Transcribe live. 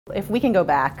If we can go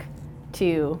back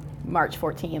to March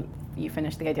 14th, you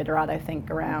finished the Iditarod, I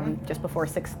think, around just before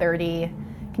 6:30.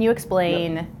 Can you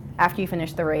explain, after you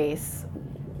finish the race,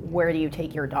 where do you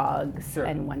take your dogs, Sure.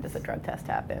 and when does the drug test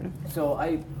happen? So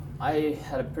I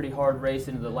had a pretty hard race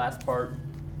into the last part.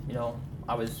 You know,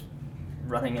 I was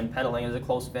running and pedaling. It was a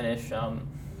close finish. I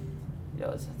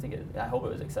hope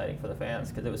it was exciting for the fans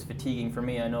because it was fatiguing for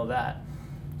me. I know that.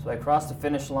 So I crossed the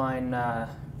finish line.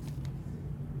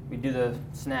 We do the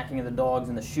snacking of the dogs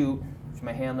in the chute, which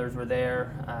my handlers were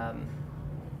there.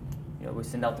 We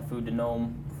send out the food to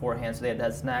Nome beforehand, so they had to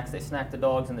have snacks. They snack the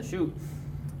dogs in the chute.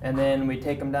 And then we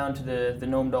take them down to the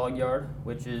Nome dog yard,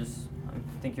 which is,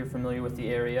 I think you're familiar with the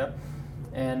area.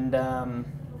 And the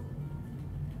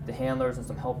handlers and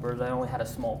some helpers, I only had a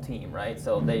small team, right?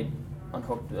 So they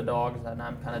unhooked the dogs, and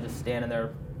I'm kind of just standing there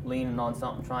leaning on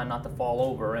something, trying not to fall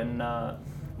over. And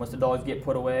once the dogs get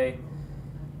put away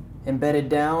and bedded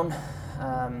down,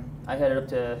 I headed up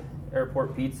to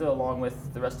Airport Pizza along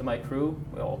with the rest of my crew.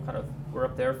 We all kind of were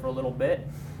up there for a little bit.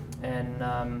 And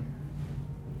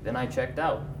then I checked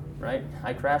out, right?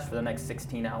 I crashed for the next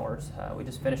 16 hours. We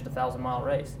just finished a 1,000-mile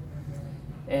race.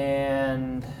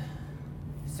 And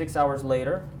 6 hours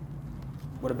later,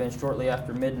 would have been shortly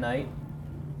after midnight,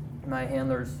 my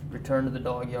handlers returned to the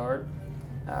dog yard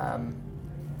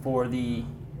for the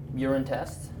urine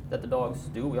tests that the dogs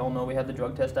do. We all know we have the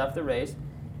drug test after the race,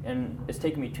 and it's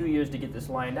taken me 2 years to get this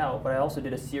lined out, but I also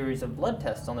did a series of blood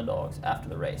tests on the dogs after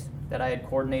the race that I had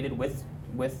coordinated with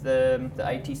the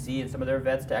ITC and some of their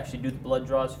vets to actually do the blood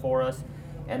draws for us,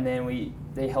 and then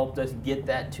they helped us get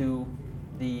that to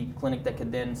the clinic that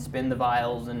could then spin the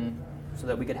vials, and so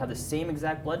that we could have the same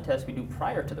exact blood test we do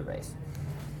prior to the race.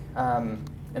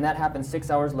 And that happened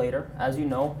 6 hours later. As you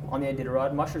know, on the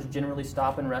Iditarod, mushers generally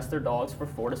stop and rest their dogs for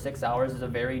 4 to 6 hours. Is a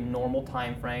very normal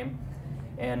time frame.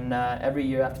 And every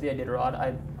year after the Iditarod,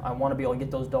 I want to be able to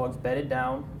get those dogs bedded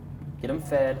down, get them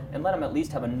fed, and let them at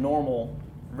least have a normal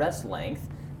rest length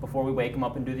before we wake them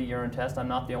up and do the urine test. I'm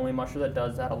not the only musher that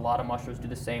does that. A lot of mushers do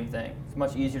the same thing. It's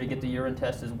much easier to get the urine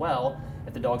test as well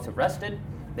if the dogs have rested,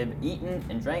 they've eaten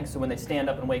and drank, so when they stand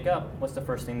up and wake up, what's the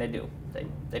first thing they do?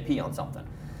 They pee on something.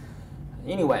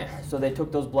 Anyway, so they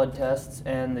took those blood tests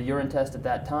and the urine test at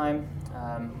that time.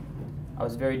 I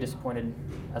was very disappointed,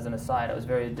 as an aside, I was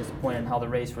very disappointed in how the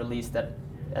race released that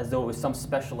as though it was some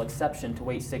special exception to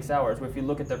wait 6 hours. Where if you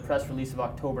look at their press release of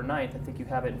October 9th, I think you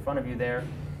have it in front of you there,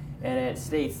 and it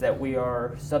states that we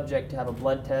are subject to have a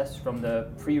blood test from the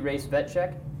pre-race vet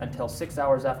check until 6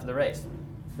 hours after the race.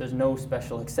 There's no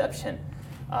special exception.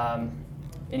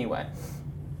 Anyway.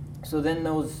 So then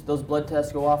those blood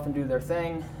tests go off and do their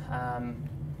thing.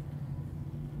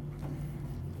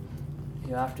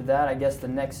 After that, I guess the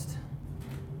next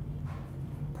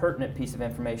pertinent piece of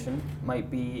information might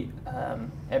be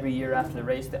every year after the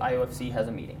race, the IOFC has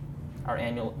a meeting, our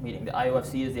annual meeting. The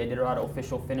IOFC is the Iditarod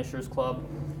Official Finishers Club,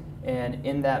 and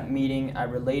in that meeting, I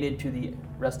related to the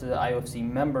rest of the IOFC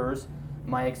members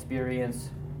my experience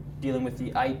dealing with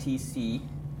the ITC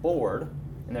board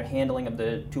and their handling of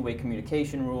the two-way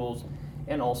communication rules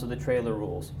and also the trailer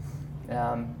rules.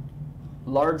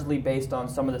 Largely based on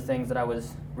some of the things that I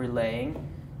was relaying,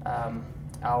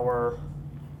 our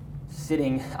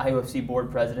sitting IOFC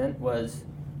board president was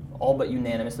all but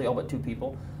unanimously, all but 2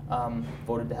 people,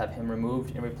 voted to have him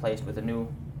removed and replaced with a new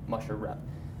musher rep.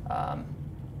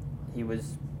 He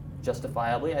was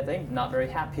justifiably, I think, not very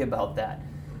happy about that.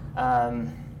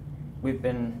 We've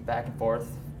been back and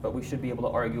forth, but we should be able to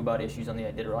argue about issues on the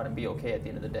Iditarod and be okay at the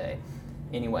end of the day.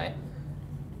 Anyway,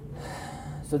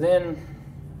 so then...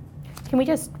 Can we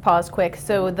just pause quick?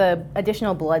 So the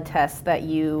additional blood tests that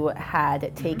you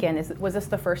had taken, was this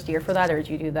the first year for that, or did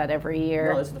you do that every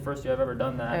year? No, this is the first year I've ever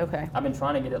done that. Okay. I've been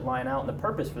trying to get it lined out, and the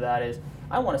purpose for that is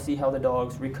I want to see how the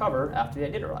dogs recover after the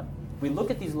Iditarod. We look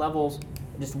at these levels,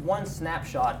 just one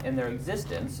snapshot in their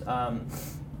existence,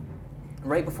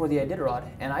 right before the Iditarod,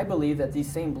 and I believe that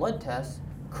these same blood tests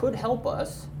could help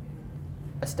us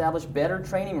establish better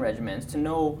training regimens to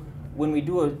know when we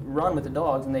do a run with the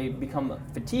dogs and they become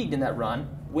fatigued in that run,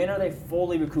 when are they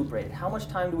fully recuperated? How much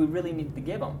time do we really need to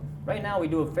give them? Right now we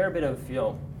do a fair bit of,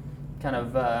 kind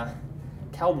of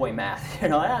cowboy math.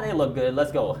 They look good,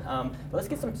 let's go. But let's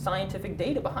get some scientific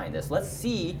data behind this. Let's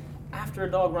see, after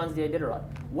a dog runs the Iditarod,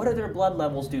 what do their blood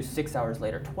levels do 6 hours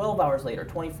later, 12 hours later,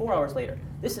 24 hours later?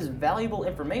 This is valuable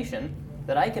information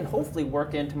that I can hopefully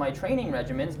work into my training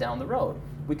regimens down the road.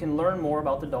 We can learn more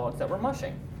about the dogs that we're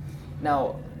mushing.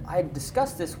 Now, I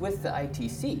discussed this with the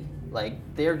ITC.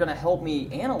 They're going to help me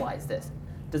analyze this.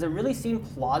 Does it really seem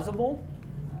plausible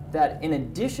that in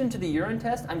addition to the urine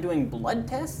test, I'm doing blood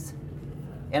tests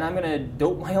and I'm going to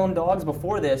dope my own dogs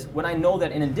before this when I know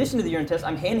that in addition to the urine test,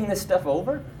 I'm handing this stuff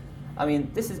over? I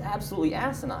mean, this is absolutely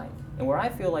asinine. And where I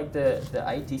feel like the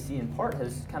ITC in part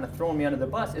has kind of thrown me under the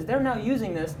bus is they're now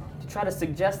using this to try to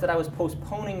suggest that I was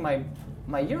postponing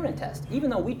my urine test, even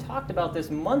though we talked about this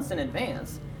months in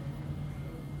advance.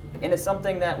 And it's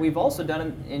something that we've also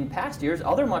done in past years.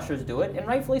 Other mushers do it, and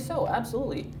rightfully so,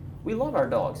 absolutely. We love our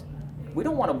dogs. We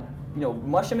don't want to,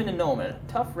 mush them into no man, a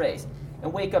tough race,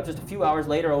 and wake up just a few hours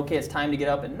later, okay, it's time to get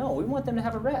up, and no, we want them to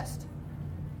have a rest.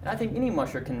 And I think any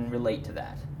musher can relate to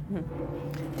that.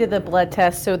 Did the blood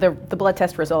test, so the blood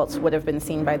test results would have been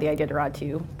seen by the Iditarod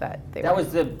too? That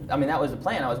was the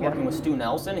plan. I was working with Stu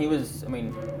Nelson. He was,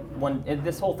 when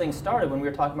this whole thing started, when we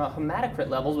were talking about hematocrit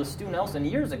levels with Stu Nelson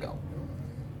years ago.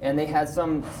 And they had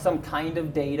some kind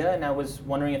of data, and I was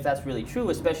wondering if that's really true,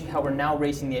 especially how we're now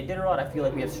racing the Iditarod. I feel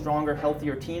like we have stronger,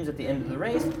 healthier teams at the end of the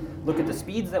race. Look at the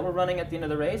speeds that we're running at the end of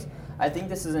the race. I think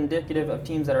this is indicative of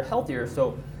teams that are healthier.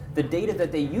 So the data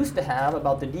that they used to have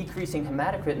about the decreasing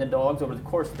hematocrit in the dogs over the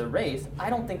course of the race, I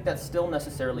don't think that's still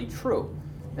necessarily true.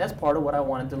 And that's part of what I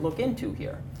wanted to look into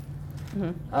here.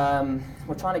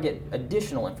 We're trying to get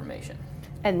additional information.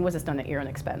 And was this done at your own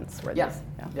expense? Yeah.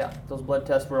 Those blood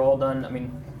tests were all done.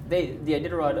 The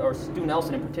Iditarod, or Stu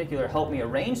Nelson in particular, helped me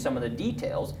arrange some of the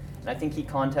details, and I think he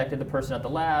contacted the person at the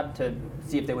lab to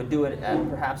see if they would do it at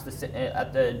perhaps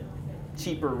at the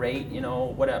cheaper rate,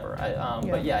 whatever.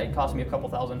 But yeah, it cost me a couple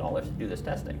 $1,000s to do this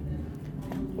testing.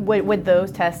 Would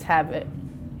those tests have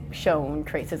shown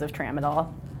traces of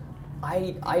tramadol?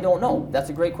 I don't know. That's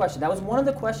a great question. That was one of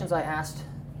the questions I asked.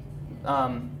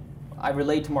 I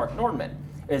relayed to Mark Nordman.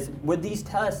 Is would these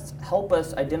tests help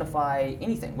us identify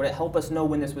anything? Would it help us know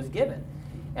when this was given?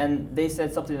 And they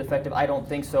said something to the effect of, I don't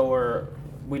think so, or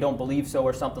we don't believe so,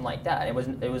 or something like that. It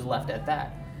was left at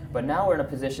that. But now we're in a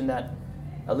position that,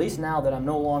 at least now that I'm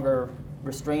no longer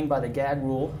restrained by the gag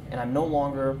rule, and I'm no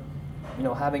longer,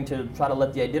 having to try to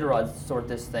let the Iditarod sort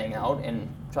this thing out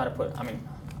and try to put,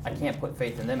 I can't put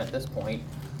faith in them at this point.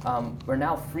 We're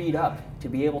now freed up to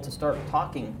be able to start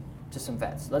talking to some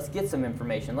vets. Let's get some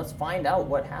information. Let's find out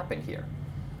what happened here.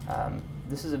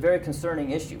 This is a very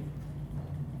concerning issue.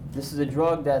 This is a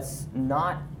drug that's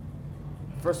not,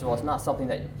 first of all, it's not something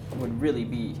that would really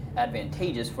be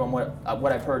advantageous from what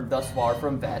I've heard thus far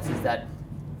from vets, is that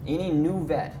any new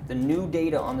vet, the new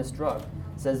data on this drug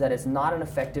says that it's not an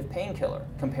effective painkiller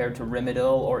compared to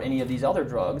Rimadyl or any of these other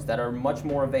drugs that are much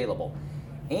more available.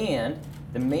 And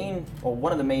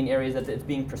one of the main areas that it's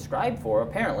being prescribed for,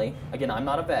 apparently, again, I'm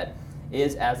not a vet,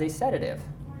 is as a sedative.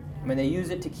 They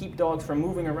use it to keep dogs from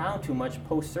moving around too much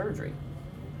post-surgery.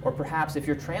 Or perhaps if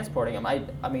you're transporting them.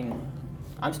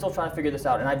 I'm still trying to figure this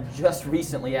out, and I've just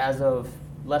recently, as of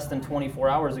less than 24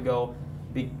 hours ago,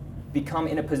 become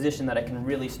in a position that I can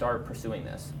really start pursuing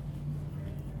this.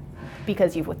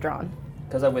 Because you've withdrawn?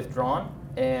 Because I've withdrawn,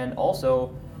 and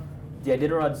also the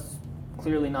Iditarod's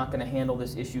clearly not going to handle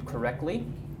this issue correctly.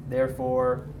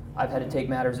 Therefore, I've had to take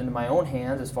matters into my own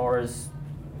hands as far as,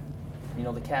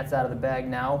 the cat's out of the bag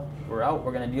now. We're out.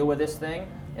 We're going to deal with this thing,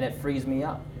 and it frees me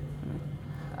up.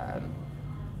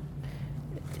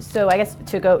 So I guess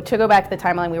to go back to the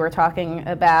timeline we were talking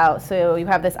about, so you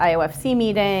have this IOFC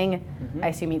meeting. I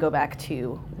assume you go back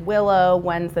to Willow.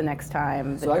 When's the next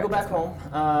time? So I go back home.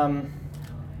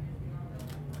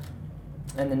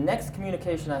 And the next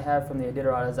communication I have from the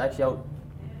Iditarod is actually out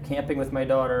camping with my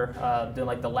daughter, doing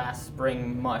like the last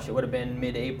spring mush. It would have been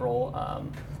mid-April.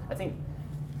 I think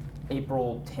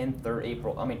April 10th or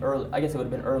early. I guess it would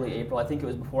have been early April. I think it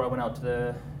was before I went out to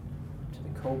the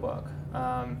Kobuk.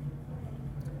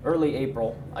 Early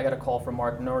April, I got a call from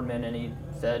Mark Nordman, and he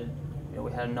said,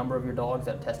 we had a number of your dogs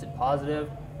that tested positive.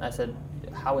 And I said,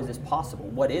 how is this possible?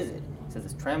 What is it? He says,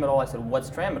 it's tramadol. I said, what's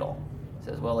tramadol? He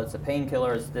says, well, it's a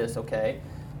painkiller. It's this, okay.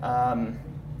 And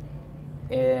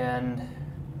then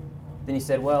he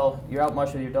said, well, you're out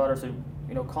much with your daughter, so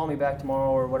call me back tomorrow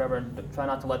or whatever, and try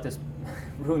not to let this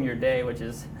ruin your day, which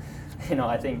is,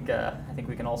 I think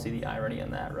we can all see the irony in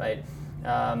that, right?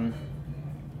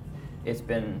 It's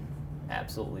been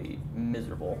absolutely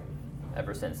miserable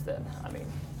ever since then.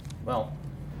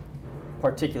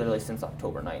 Particularly since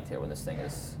October 9th here, when this thing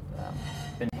has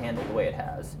been handled the way it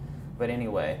has. But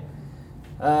anyway,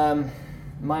 one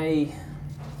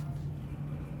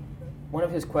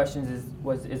of his questions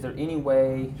was, is there any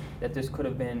way that this could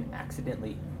have been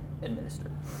accidentally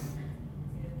administered?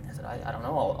 I said, I don't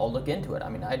know. I'll look into it.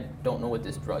 I don't know what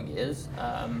this drug is.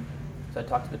 So I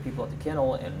talked to the people at the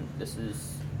kennel, and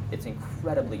it's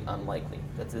incredibly unlikely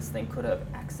that this thing could have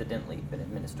accidentally been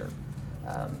administered.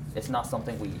 It's not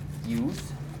something we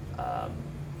use.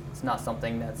 It's It's not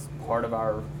something that's part of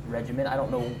our regimen. I don't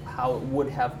know how it would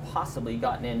have possibly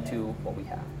gotten into what we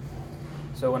have.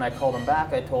 So when I called him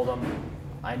back, I told him,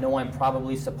 I know I'm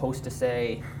probably supposed to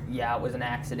say, yeah, it was an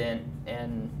accident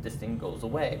and this thing goes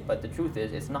away. But the truth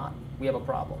is, it's not. We have a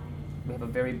problem. We have a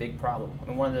very big problem. I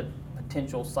mean, one of the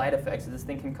potential side effects is this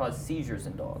thing can cause seizures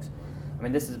in dogs. I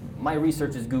mean, my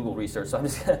research is Google research, so I'm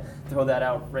just going to throw that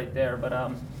out right there.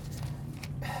 But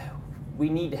we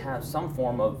need to have some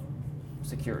form of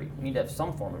security. We need to have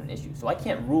some form of an issue. So I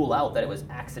can't rule out that it was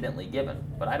accidentally given,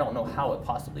 but I don't know how it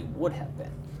possibly would have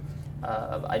been.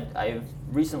 I've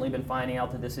recently been finding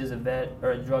out that this is a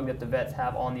drug that the vets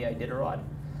have on the Iditarod,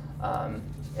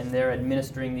 and they're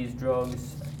administering these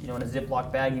drugs, in a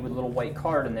Ziploc baggie with a little white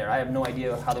card in there. I have no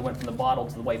idea how they went from the bottle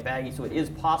to the white baggie, so it is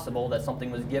possible that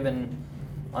something was given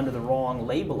under the wrong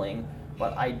labeling,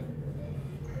 but I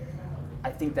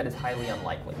think that is highly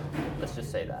unlikely. Let's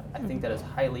just say that. I think that is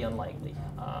highly unlikely.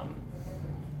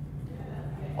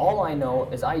 All I know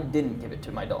is I didn't give it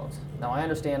to my dogs. Now I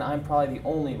understand I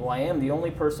am the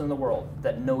only person in the world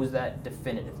that knows that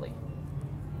definitively.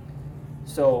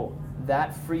 So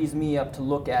that frees me up to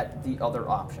look at the other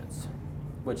options,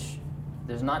 which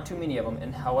there's not too many of them,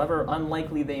 and however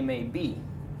unlikely they may be,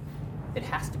 it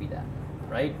has to be that,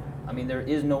 right? I mean, there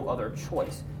is no other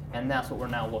choice, and that's what we're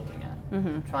now looking at.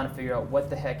 Trying to figure out what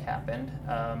the heck happened.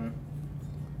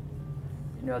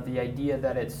 The idea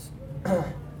that it's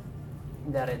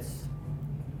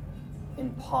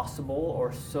impossible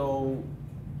or so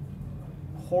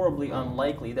horribly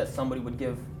unlikely that somebody would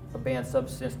give a banned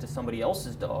substance to somebody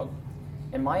else's dog.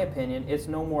 In my opinion, it's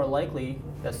no more likely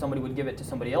that somebody would give it to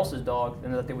somebody else's dog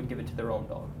than that they would give it to their own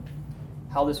dog.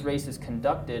 How this race is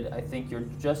conducted, I think you're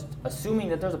just assuming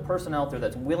that there's a person out there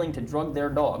that's willing to drug their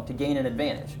dog to gain an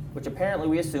advantage, which apparently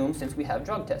we assume since we have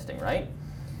drug testing, right?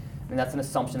 And that's an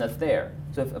assumption that's there.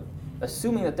 So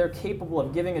assuming that they're capable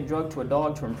of giving a drug to a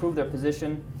dog to improve their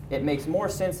position, it makes more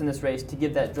sense in this race to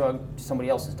give that drug to somebody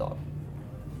else's dog.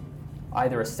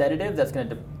 Either a sedative that's going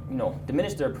to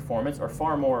diminish their performance, or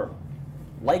far more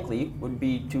likely would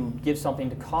be to give something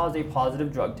to cause a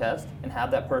positive drug test and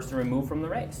have that person removed from the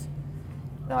race.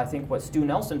 Now, I think what Stu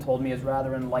Nelson told me is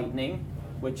rather enlightening,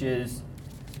 which is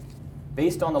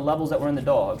based on the levels that were in the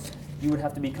dogs, you would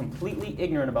have to be completely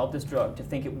ignorant about this drug to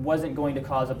think it wasn't going to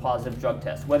cause a positive drug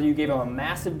test. Whether you gave them a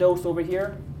massive dose over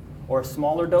here, or a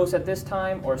smaller dose at this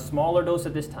time, or a smaller dose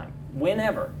at this time.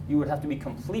 Whenever, you would have to be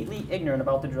completely ignorant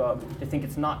about the drug to think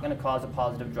it's not going to cause a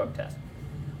positive drug test.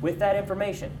 With that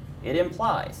information, it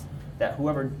implies that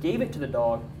whoever gave it to the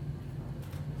dog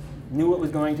knew it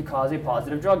was going to cause a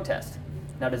positive drug test.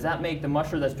 Now, does that make the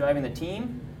musher that's driving the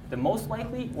team the most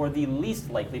likely or the least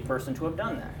likely person to have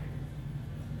done that?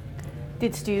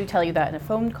 Did Stu tell you that in a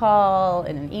phone call,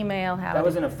 in an email? That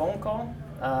was in a phone call.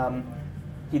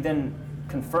 He then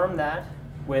confirmed that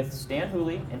with Stan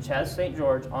Hooley and Chaz St.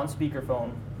 George on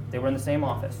speakerphone. They were in the same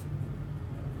office.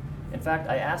 In fact,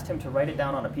 I asked him to write it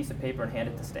down on a piece of paper and hand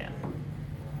it to Stan.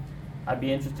 I'd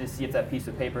be interested to see if that piece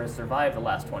of paper has survived the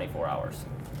last 24 hours.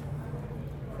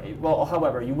 Well,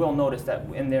 however, you will notice that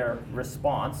in their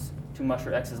response to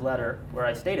Musher X's letter, where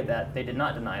I stated that, they did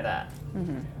not deny that.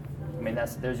 I mean,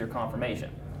 there's your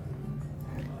confirmation.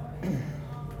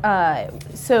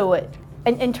 So,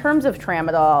 in terms of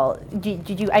tramadol,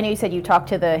 did you? I know you said you talked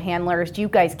to the handlers. Do you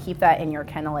guys keep that in your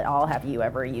kennel at all? Have you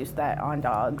ever used that on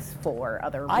dogs for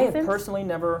other reasons? I have personally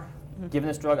never given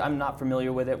this drug. I'm not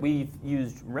familiar with it. We've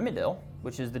used Rimadyl,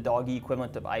 which is the doggy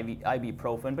equivalent of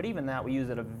ibuprofen, but even that we use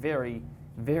it very,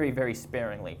 very, very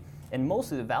sparingly. And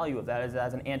most of the value of that is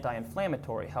as an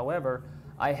anti-inflammatory. However,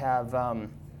 I have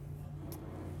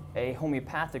a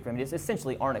homeopathic remedy. It's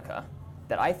essentially arnica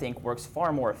that I think works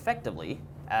far more effectively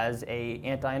as a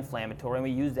anti-inflammatory, and we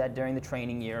use that during the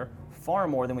training year far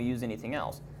more than we use anything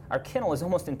else. Our kennel is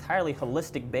almost entirely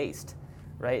holistic based,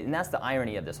 right? And that's the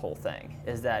irony of this whole thing,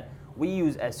 is that we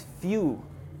use as few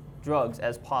drugs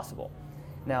as possible.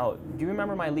 Now, do you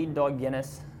remember my lead dog,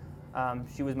 Guinness?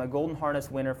 She was my Golden Harness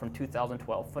winner from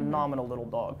 2012. Phenomenal little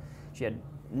dog. She had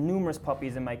numerous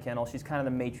puppies in my kennel. She's kind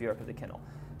of the matriarch of the kennel.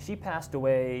 She passed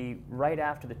away right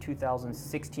after the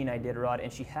 2016 Iditarod,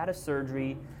 and she had a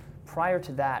surgery prior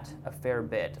to that a fair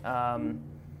bit.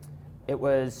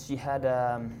 She had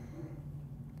a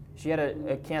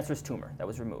cancerous tumor that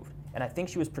was removed, and I think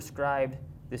she was prescribed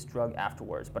this drug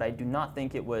afterwards, but I do not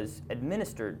think it was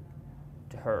administered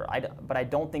to her. But I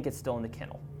don't think it's still in the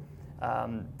kennel.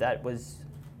 I'm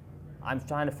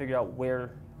trying to figure out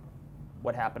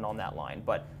what happened on that line,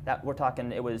 but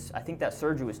I think that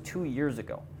surgery was 2 years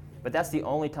ago. But that's the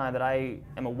only time that I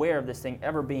am aware of this thing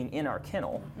ever being in our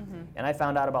kennel, and I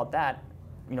found out about that,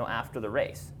 after the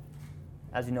race.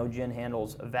 as you know, Jen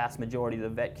handles a vast majority of the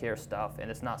vet care stuff, and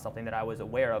it's not something that I was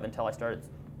aware of until I started,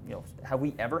 have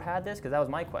we ever had this? Because that was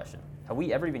my question. Have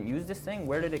we ever even used this thing?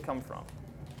 Where did it come from?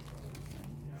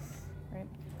 Right.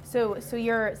 So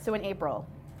in April,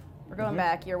 we're going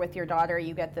back, you're with your daughter,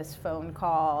 you get this phone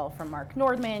call from Mark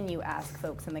Nordman, you ask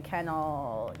folks in the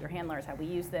kennel, your handlers, have we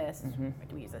used this?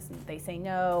 Do we use this? And they say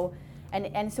no.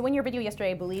 And so in your video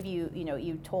yesterday, I believe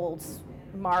you told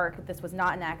Mark this was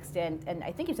not an accident, and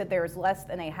I think you said there was less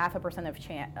than 0.5%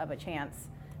 of a chance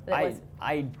that it was.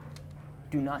 I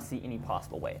do not see any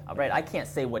possible way. Right? I can't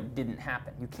say what didn't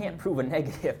happen. You can't prove a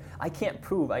negative. I can't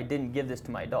prove I didn't give this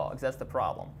to my dogs. That's the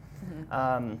problem.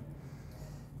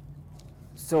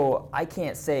 So I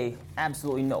can't say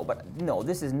absolutely no, but no,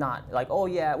 this is not like, oh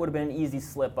yeah, it would have been an easy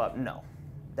slip up. No,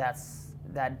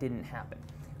 that didn't happen.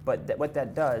 But what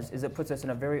that does is it puts us in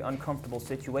a very uncomfortable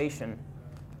situation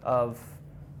of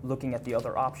looking at the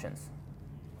other options.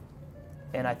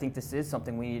 And I think this is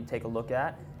something we need to take a look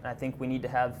at, and I think we need to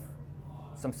have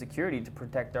some security to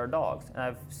protect our dogs. And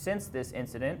I've, since this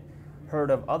incident,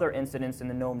 heard of other incidents in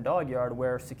the Nome dog yard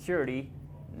where security,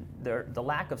 the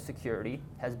lack of security,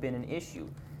 has been an issue.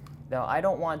 Now, I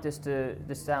don't want this to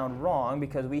sound wrong,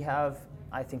 because we have,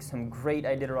 I think, some great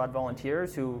Iditarod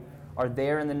volunteers who are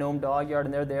there in the Nome dog yard,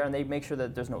 and they're there and they make sure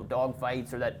that there's no dog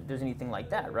fights or that there's anything like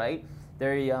that, right?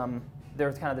 They're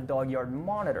kind of the dog yard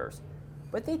monitors.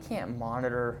 But they can't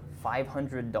monitor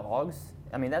 500 dogs.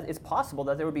 I mean, it's possible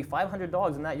that there would be 500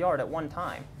 dogs in that yard at one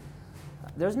time.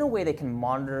 There's no way they can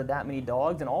monitor that many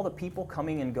dogs and all the people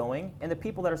coming and going, and the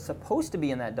people that are supposed to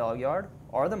be in that dog yard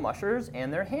are the mushers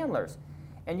and their handlers.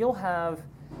 And you'll have,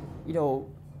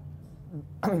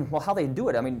 how they do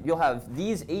it, you'll have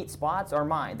these 8 spots are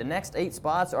mine, the next 8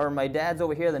 spots are my dad's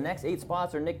over here, the next 8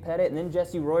 spots are Nick Pettit, and then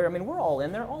Jesse Royer. We're all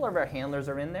in there, all of our handlers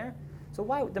are in there. So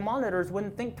why, the monitors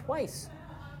wouldn't think twice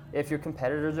if your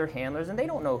competitors are handlers and they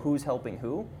don't know who's helping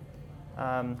who.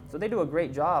 So they do a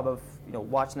great job of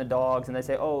watching the dogs, and they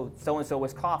say, oh, so-and-so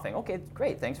was coughing. Okay,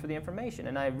 great, thanks for the information,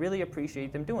 and I really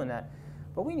appreciate them doing that.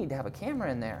 But we need to have a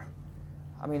camera in there.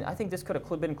 I think this could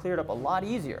have been cleared up a lot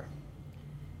easier.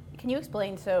 Can you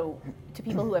explain, to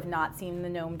people who have not seen the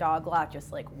Nome dog lot,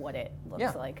 just like what it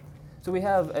looks like? So we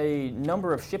have a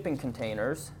number of shipping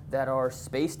containers that are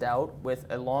spaced out with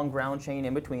a long ground chain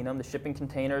in between them. The shipping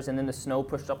containers, and then the snow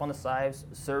pushed up on the sides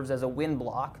serves as a wind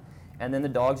block. And then the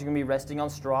dogs are going to be resting on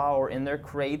straw or in their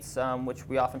crates, which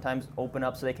we oftentimes open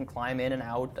up so they can climb in and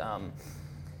out.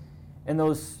 And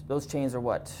those chains are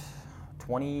what,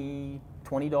 20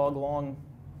 dog long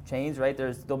chains, right?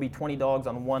 There'll be 20 dogs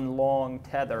on one long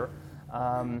tether,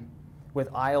 with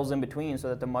aisles in between so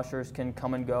that the mushers can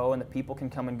come and go and the people can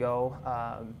come and go.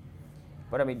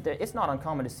 But it's not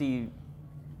uncommon to see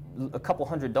a couple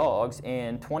hundred dogs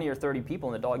and 20 or 30 people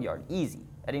in the dog yard, easy,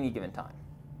 at any given time.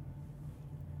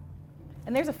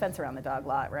 And there's a fence around the dog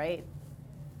lot, right?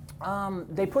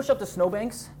 They push up the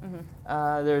snowbanks.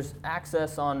 There's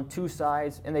access on 2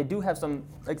 sides, and they do have some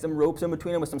ropes in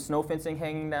between them with some snow fencing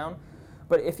hanging down.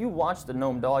 But if you watch the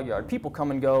Nome dog yard, people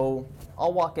come and go.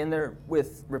 I'll walk in there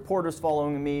with reporters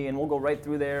following me, and we'll go right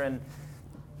through there, and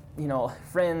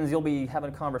friends, you'll be having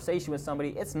a conversation with somebody.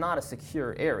 It's not a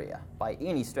secure area by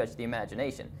any stretch of the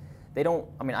imagination.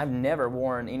 I've never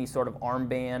worn any sort of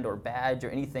armband or badge or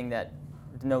anything that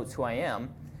denotes who I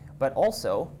am. But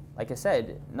also, like I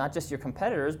said, not just your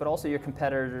competitors, but also your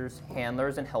competitors'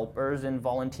 handlers and helpers and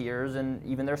volunteers and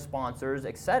even their sponsors,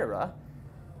 etc.,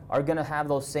 are going to have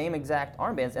those same exact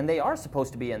armbands, and they are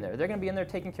supposed to be in there. They're going to be in there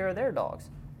taking care of their dogs.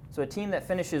 So a team that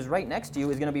finishes right next to you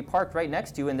is going to be parked right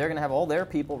next to you, and they're going to have all their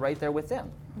people right there with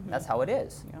them. That's how it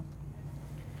is. Yeah.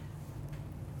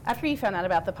 After you found out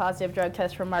about the positive drug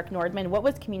test from Mark Nordman, what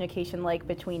was communication like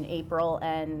between April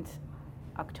and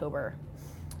October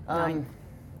 9th?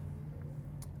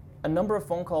 A number of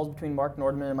phone calls between Mark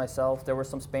Nordman and myself. There were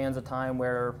some spans of time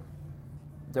where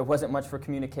there wasn't much for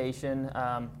communication.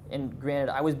 And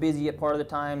granted, I was busy at part of the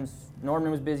times.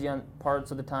 Nordman was busy on parts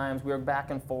of the times. We were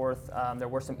back and forth. There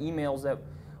were some emails that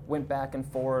went back and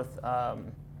forth.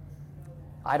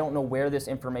 I don't know where this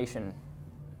information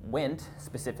went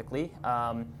specifically.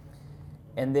 And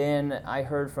then I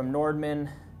heard from Nordman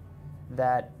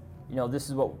that, this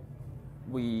is what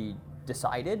we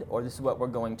decided, or this is what we're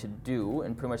going to do,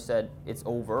 and pretty much said it's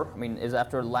over. It was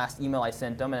after the last email I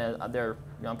sent them, and I'm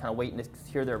kind of waiting to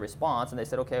hear their response, and they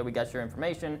said, okay, we got your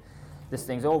information, this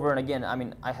thing's over. And again,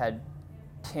 I had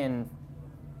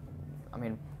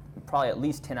probably at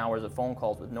least 10 hours of phone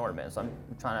calls with Nordman, so I'm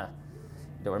trying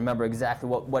to remember exactly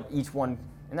what each one,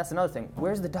 and that's another thing,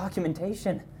 where's the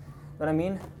documentation? But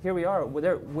here we are,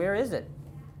 where is it?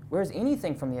 Where's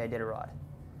anything from the Iditarod?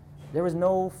 there was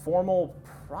no formal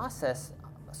process.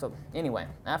 So anyway,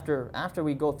 after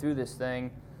we go through this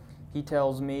thing, he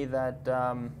tells me that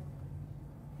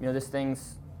this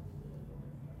thing's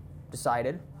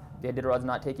decided. The Iditarod's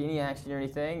not taking any action or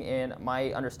anything, and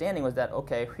my understanding was that,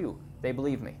 okay, they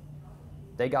believe me.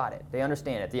 They got it. They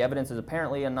understand it. The evidence is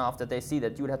apparently enough that they see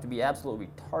that you would have to be absolutely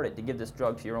retarded to give this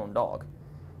drug to your own dog,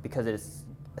 because it is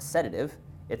a sedative.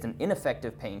 It's an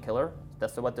ineffective painkiller.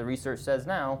 That's what the research says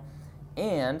now.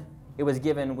 And it was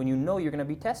given when you know you're going to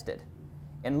be tested.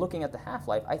 And looking at the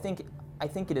half-life, I think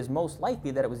it is most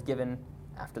likely that it was given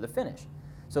after the finish.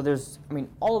 So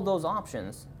all of those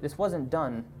options, this wasn't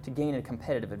done to gain a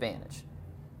competitive advantage.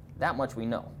 That much we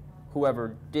know.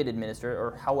 Whoever did administer it,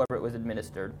 or however it was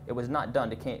administered, it was not done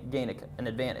to gain an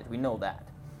advantage. We know that.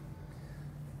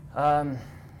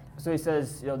 So he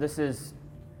says, this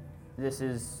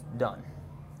is done.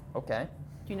 Okay.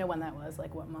 Do you know when that was?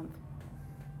 Like what month?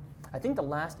 I think the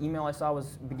last email I saw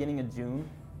was beginning of June.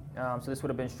 So this would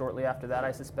have been shortly after that,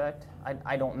 I suspect.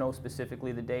 I don't know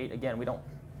specifically the date. Again, we don't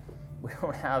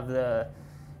have the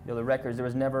records. There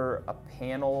was never a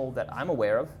panel that I'm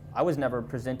aware of. I was never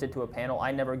presented to a panel.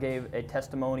 I never gave a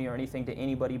testimony or anything to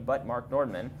anybody but Mark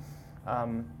Nordman.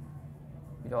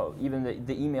 Even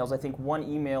the emails, I think one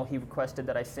email he requested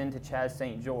that I send to Chaz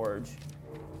St. George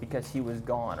because he was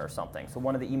gone or something. So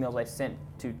one of the emails I sent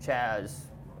to Chaz,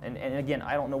 and again,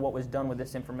 I don't know what was done with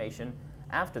this information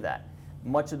after that.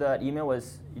 Much of that email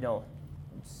was,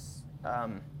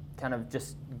 kind of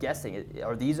just guessing.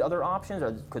 Are these other options?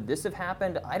 Or could this have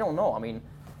happened? I don't know.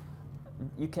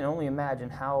 You can only imagine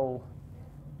how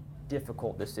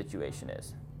difficult this situation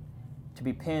is. To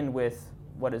be pinned with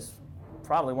what is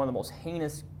probably one of the most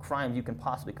heinous crimes you can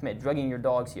possibly commit, drugging your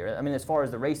dogs here. As far as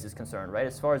the race is concerned, right?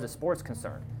 As far as the sport's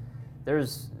concerned,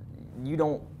 there's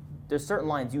certain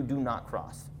lines you do not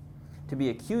cross. To be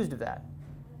accused of that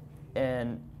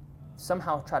and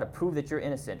somehow try to prove that you're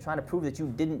innocent, trying to prove that you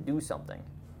didn't do something,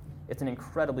 it's an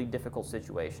incredibly difficult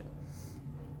situation.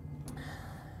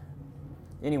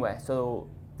 Anyway, so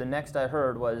the next I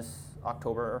heard was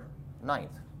October 9th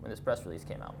when this press release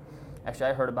came out. Actually,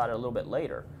 I heard about it a little bit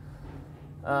later.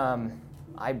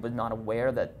 I was not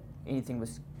aware that anything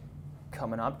was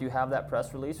coming up. Do you have that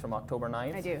press release from October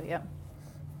 9th? I do, yep.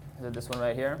 Is it this one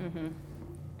right here? Mm-hmm.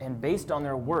 And based on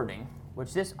their wording,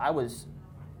 which I was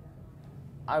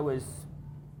going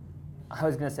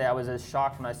to say I was as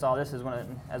shocked when I saw this as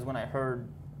when I heard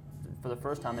for the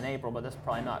first time in April, but that's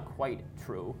probably not quite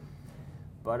true.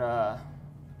 But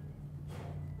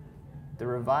the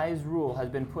revised rule has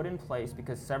been put in place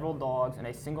because several dogs and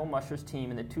a single mushers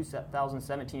team in the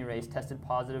 2017 race tested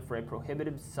positive for a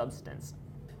prohibited substance.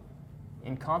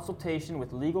 In consultation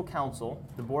with legal counsel,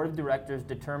 the board of directors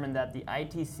determined that the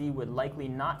ITC would likely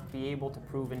not be able to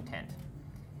prove intent.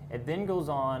 It then goes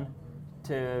on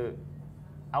to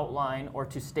outline or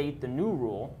to state the new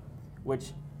rule,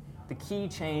 which the key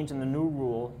change in the new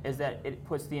rule is that it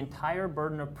puts the entire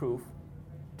burden of proof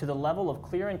to the level of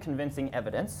clear and convincing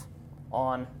evidence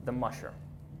on the musher.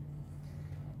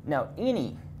 Now,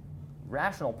 any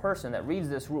rational person that reads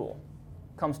this rule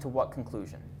comes to what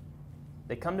conclusion?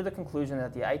 They come to the conclusion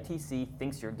that the ITC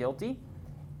thinks you're guilty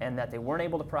and that they weren't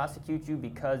able to prosecute you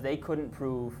because they couldn't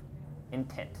prove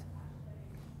intent.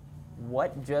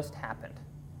 What just happened?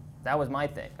 That was my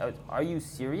thing. Are you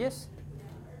serious?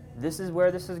 This is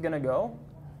where this is going to go?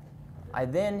 I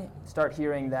then start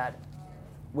hearing that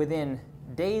within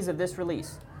days of this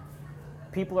release,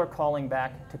 people are calling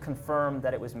back to confirm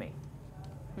that it was me.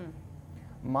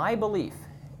 My belief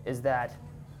is that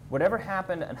whatever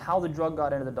happened and how the drug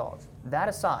got into the dogs, that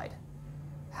aside,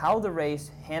 how the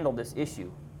race handled this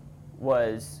issue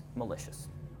was malicious,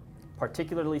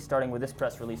 particularly starting with this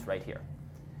press release right here,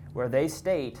 where they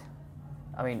state,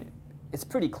 it's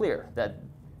pretty clear that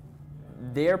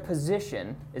their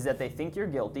position is that they think you're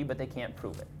guilty, but they can't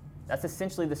prove it. That's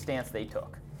essentially the stance they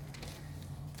took.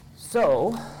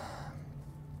 So,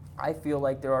 I feel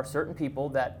like there are certain people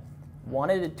that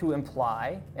wanted it to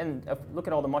imply, and look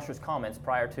at all the mushers' comments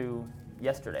prior to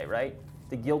yesterday, right?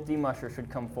 The guilty musher should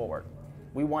come forward.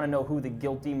 We want to know who the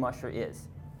guilty musher is.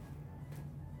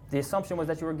 The assumption was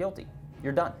that you were guilty.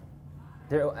 You're done.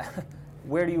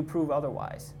 Where do you prove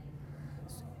otherwise?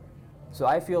 So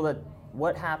I feel that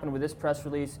what happened with this press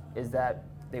release is that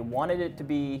they wanted it to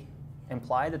be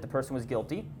implied that the person was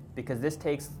guilty because this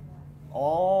takes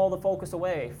all the focus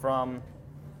away from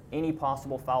any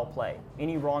possible foul play,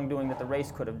 any wrongdoing that the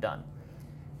race could have done.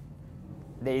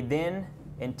 They then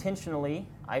intentionally,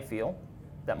 I feel,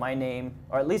 that my name,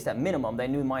 or at least at minimum, they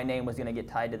knew my name was going to get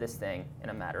tied to this thing in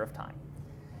a matter of time.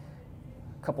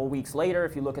 A couple weeks later,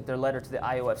 if you look at their letter to the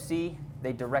IOFC,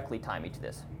 they directly tie me to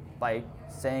this. by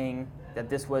saying that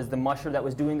this was the musher that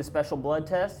was doing the special blood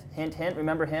test. Hint, hint,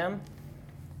 remember him?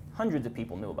 Hundreds of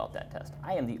people knew about that test.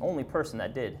 I am the only person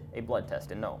that did a blood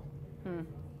test and know.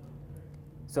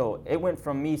 So it went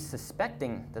from me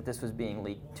suspecting that this was being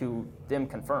leaked to them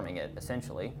confirming it,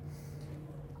 essentially.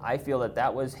 I feel that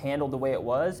that was handled the way it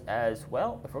was as,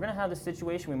 well, if we're going to have this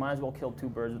situation, we might as well kill two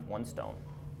birds with one stone.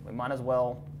 We might as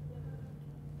well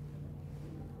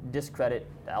discredit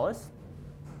Dallas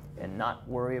and not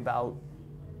worry about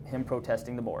him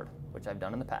protesting the board, which I've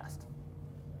done in the past.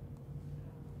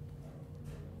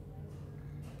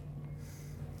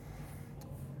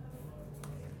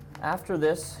 After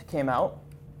this came out,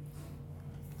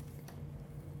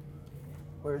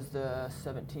 where's the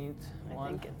 17th one? I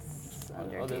think it's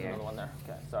under Oh, there's here. another one there.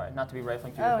 Okay, sorry, not to be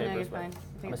rifling through Oh, your no, papers, you're but fine. I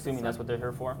think I'm it's assuming this that's one. what they're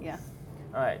here for? Yeah.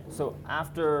 All right, so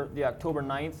after the October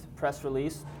 9th press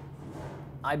release,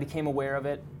 I became aware of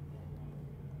it.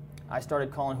 I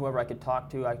started calling whoever I could talk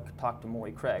to. I talked to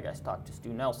Maury Craig. I talked to Stu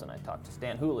Nelson. I talked to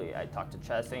Stan Hooley. I talked to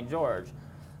Chaz St. George.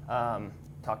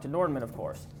 Talked to Nordman, of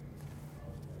course.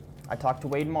 I talked to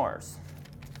Wade Mars,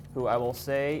 who I will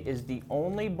say is the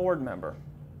only board member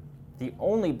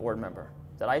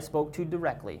that I spoke to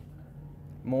directly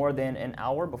more than an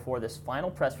hour before this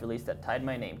final press release that tied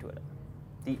my name to it.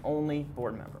 The only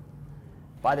board member.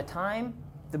 By the time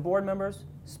the board members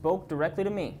spoke directly to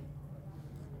me,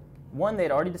 one, they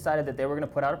had already decided that they were going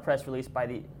to put out a press release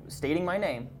stating my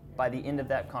name by the end of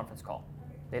that conference call.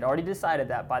 They'd already decided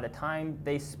that by the time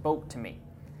they spoke to me.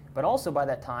 But also by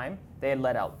that time, they had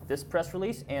let out this press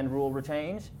release and rule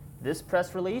change, this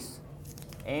press release,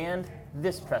 and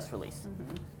this press release.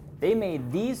 They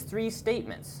made these three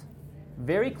statements,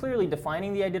 very clearly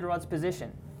defining the Iditarod's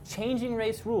position, changing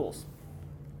race rules,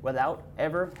 without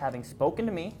ever having spoken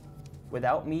to me,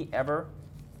 without me ever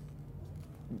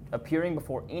appearing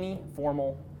before any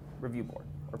formal review board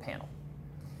or panel.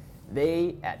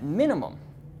 They, at minimum,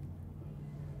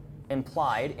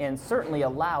 implied and certainly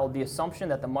allowed the assumption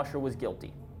that the musher was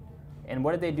guilty. And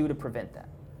what did they do to prevent that?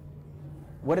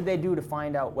 What did they do to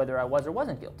find out whether I was or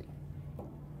wasn't guilty?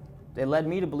 They led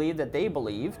me to believe that they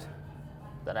believed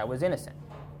that I was innocent,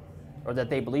 or that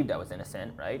they believed I was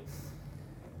innocent, right?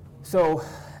 So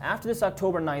after this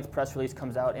October 9th press release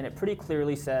comes out, and it pretty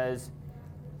clearly says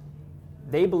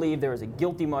they believe there is a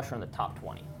guilty musher in the top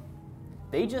 20.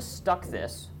 They just stuck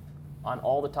this on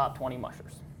all the top 20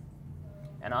 mushers.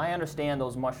 And I understand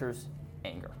those mushers'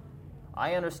 anger.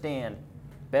 I understand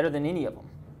better than any of them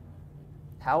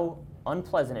how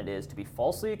unpleasant it is to be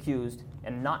falsely accused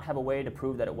and not have a way to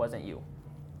prove that it wasn't you.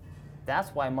 That's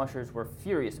why mushers were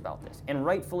furious about this, and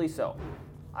rightfully so.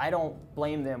 I don't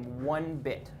blame them one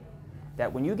bit.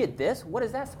 That when you get this, what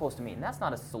is that supposed to mean? That's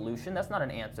not a solution. That's not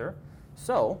an answer.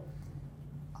 So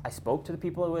I spoke to the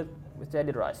people with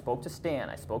Iditarod. I spoke to Stan.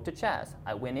 I spoke to Chaz.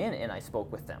 I went in and I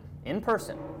spoke with them in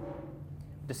person,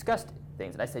 discussed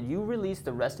things. And I said, you release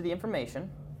the rest of the information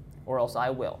or else I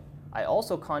will. I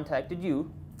also contacted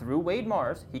you through Wade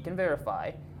Mars. He can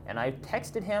verify. And I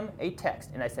texted him a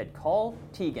text. And I said, call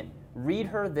Tegan. Read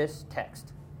her this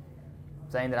text,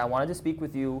 saying that I wanted to speak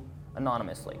with you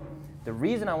anonymously. The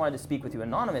reason I wanted to speak with you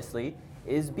anonymously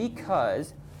is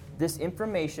because this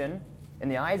information, in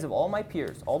the eyes of all my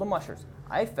peers, all the mushers,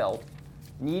 I felt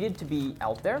needed to be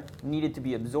out there, needed to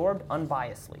be absorbed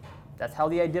unbiasedly. That's how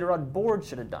the Iditarod board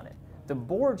should have done it. The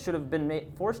board should have been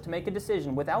forced to make a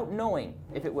decision without knowing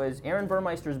if it was Aaron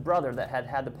Burmeister's brother that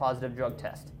had the positive drug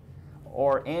test,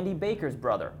 or Andy Baker's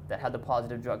brother that had the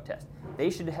positive drug test. They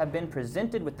should have been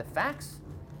presented with the facts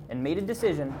and made a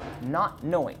decision not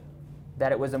knowing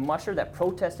that it was a musher that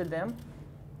protested them,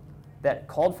 that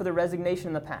called for the resignation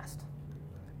in the past.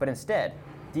 But instead,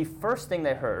 the first thing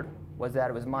they heard was that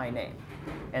it was my name.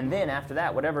 And then after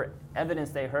that, whatever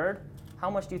evidence they heard, how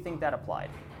much do you think that applied?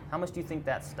 How much do you think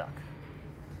that stuck?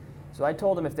 So I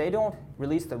told them if they don't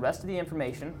release the rest of the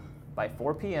information by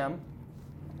 4 p.m.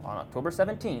 on October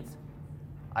 17th,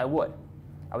 I would.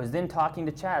 I was then talking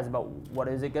to Chaz about what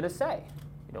is it going to say?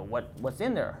 You know, what's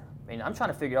in there? I mean, I'm trying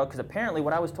to figure out, because apparently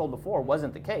what I was told before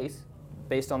wasn't the case,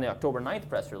 based on the October 9th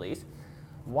press release.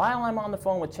 While I'm on the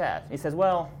phone with Chaz, he says,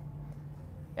 well,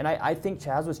 and I think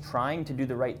Chaz was trying to do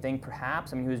the right thing,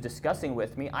 perhaps. I mean, he was discussing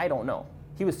with me. I don't know.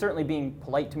 He was certainly being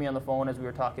polite to me on the phone as we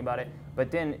were talking about it. But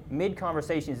then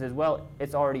mid-conversation, he says, well,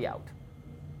 it's already out.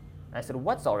 And I said,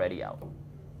 what's already out?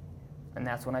 And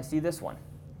that's when I see this one.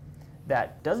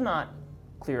 That does not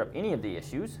clear up any of the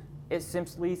issues. It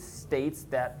simply states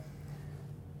that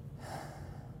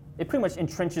it pretty much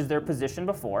entrenches their position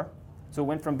before. So it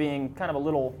went from being kind of a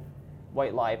little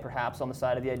white lie, perhaps, on the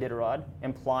side of the Iditarod,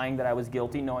 implying that I was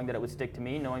guilty, knowing that it would stick to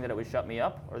me, knowing that it would shut me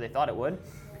up, or they thought it would,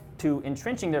 to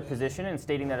entrenching their position and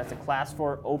stating that it's a class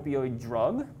 4 opioid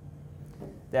drug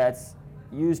that's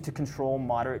used to control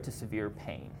moderate to severe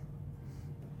pain.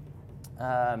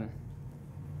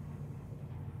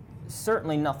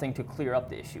 Certainly nothing to clear up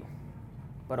the issue,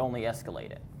 but only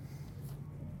escalate it.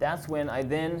 That's when I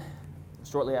then,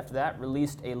 shortly after that,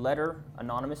 released a letter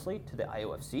anonymously to the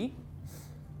IOFC,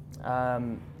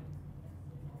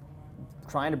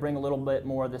 trying to bring a little bit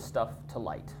more of this stuff to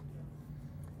light.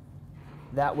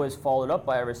 That was followed up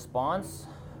by a response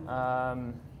I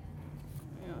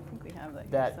think we have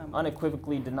that. that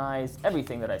unequivocally denies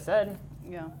everything that I said,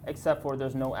 except for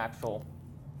there's no actual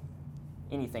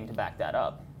anything to back that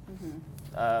up.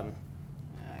 I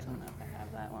don't know if I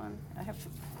have that one. I have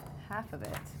half of it.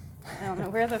 I don't know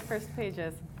where the first page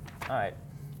is. All right.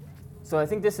 So I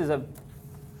think this is a...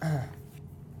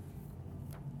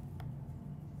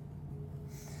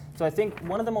 So I think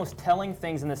one of the most telling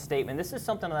things in this statement, this is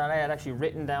something that I had actually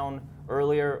written down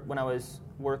earlier when I was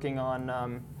working on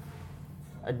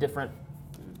a different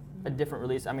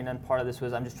release. I mean, and part of this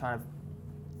was I'm just trying to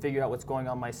figure out what's going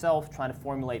on myself, trying to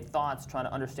formulate thoughts, trying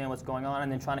to understand what's going on,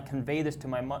 and then trying to convey this to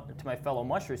my fellow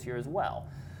mushers here as well.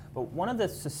 But one of the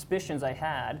suspicions I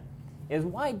had is,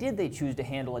 why did they choose to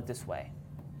handle it this way?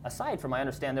 Aside from I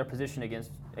understand their position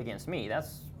against me, I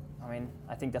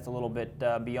think that's a little bit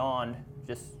beyond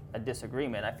just a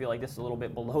disagreement. I feel like this is a little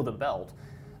bit below the belt,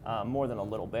 more than a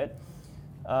little bit.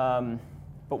 But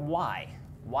why?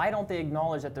 Why don't they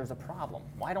acknowledge that there's a problem?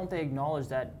 Why don't they acknowledge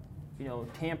that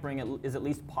tampering is at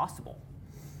least possible?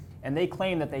 And they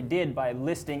claim that they did by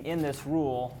listing in this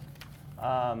rule,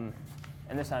 and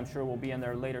this I'm sure will be in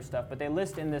their later stuff, but they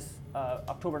list in this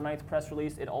October 9th press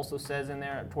release, it also says in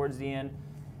there towards the end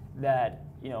that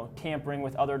tampering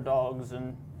with other dogs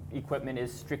and equipment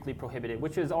is strictly prohibited,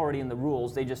 which is already in the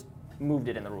rules. They just moved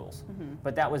it in the rules.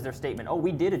 But that was their statement. Oh,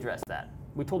 we did address that.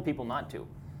 We told people not to.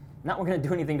 Not we're going to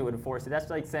do anything to enforce it.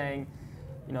 That's like saying,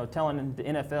 telling the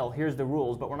NFL, here's the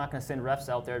rules, but we're not going to send refs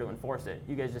out there to enforce it.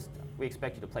 You guys we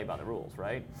expect you to play by the rules,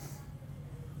 right?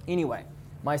 Anyway,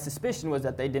 my suspicion was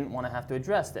that they didn't want to have to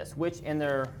address this, which in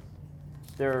their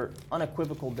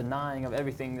unequivocal denying of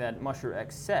everything that Musher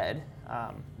X said,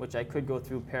 which I could go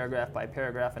through paragraph by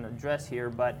paragraph and address here,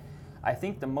 but I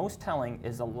think the most telling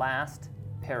is the last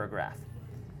paragraph.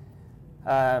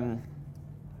 It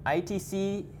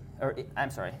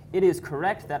is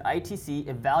correct that ITC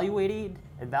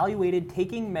evaluated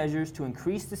taking measures to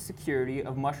increase the security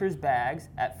of mushers' bags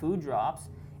at food drops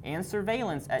and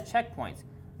surveillance at checkpoints,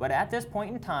 but at this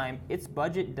point in time, its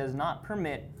budget does not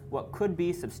permit what could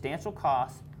be substantial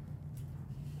cost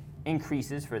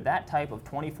increases for that type of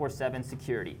 24/7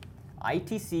 security.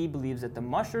 ITC believes that the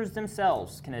mushers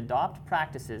themselves can adopt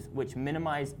practices which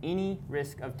minimize any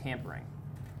risk of tampering.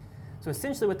 So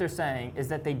essentially what they're saying is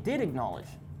that they did acknowledge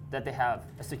that they have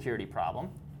a security problem,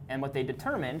 and what they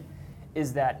determined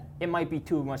is that it might be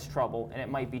too much trouble and it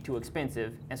might be too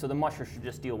expensive, and so the mushers should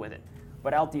just deal with it.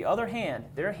 But on the other hand,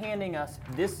 they're handing us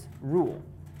this rule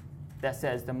that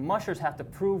says the mushers have to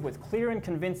prove with clear and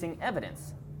convincing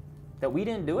evidence that we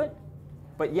didn't do it,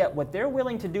 but yet what they're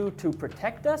willing to do to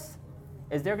protect us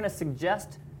is they're going to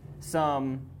suggest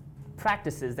some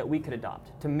practices that we could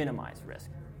adopt to minimize risk.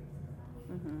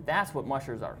 That's what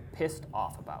mushers are pissed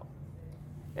off about,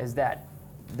 is that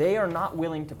they are not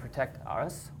willing to protect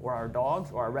us or our dogs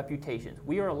or our reputations.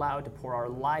 We are allowed to pour our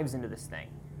lives into this thing,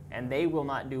 and they will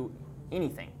not do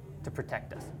anything to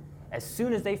protect us. As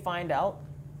soon as they find out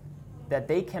that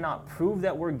they cannot prove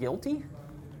that we're guilty,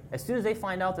 as soon as they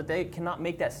find out that they cannot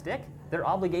make that stick, their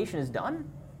obligation is done,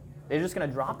 they're just going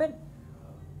to drop it.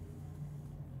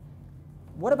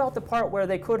 What about the part where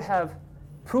they could have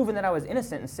proven that I was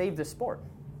innocent and saved this sport?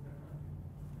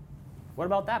 What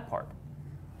about that part?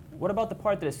 What about the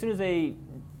part that as soon as they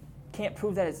can't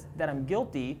prove that I'm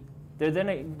guilty, they're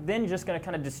then just going to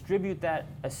kind of distribute that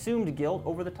assumed guilt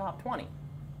over the top 20,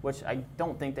 which I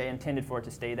don't think they intended for it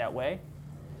to stay that way,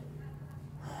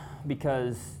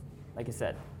 because, like I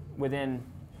said, within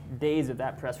days of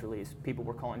that press release, people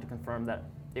were calling to confirm that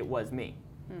it was me.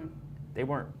 They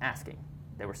weren't asking,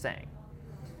 they were saying.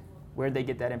 Where'd they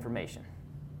get that information?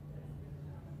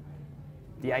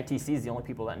 The ITC is the only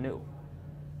people that knew.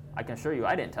 I can assure you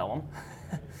I didn't tell them,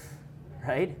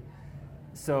 right?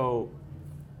 So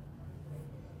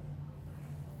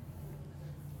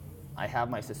I have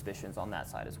my suspicions on that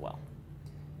side as well.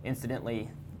 Incidentally,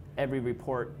 every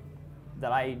report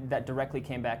that directly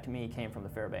came back to me came from the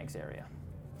Fairbanks area,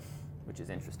 which is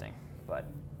interesting. But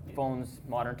phones,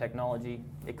 modern technology,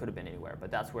 it could have been anywhere. But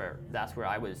that's where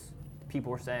I was.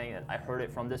 People were saying that I heard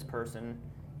it from this person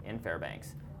in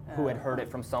Fairbanks, who had heard it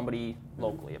from somebody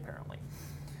locally, apparently.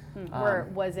 Or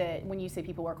was it, when you say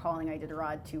people were calling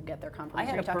Iditarod to get their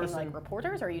confirmation, are you talking like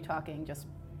reporters, or are you talking just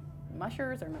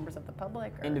mushers or members of the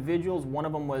public? Or? Individuals. One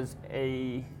of them was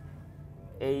a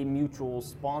mutual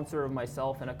sponsor of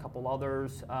myself and a couple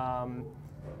others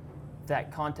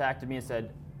that contacted me and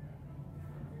said,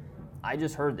 I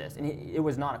just heard this. And it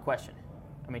was not a question.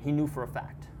 I mean, he knew for a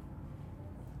fact.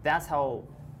 That's how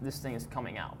this thing is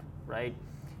coming out, right?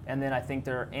 And then I think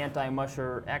their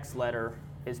anti-musher X letter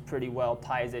is pretty well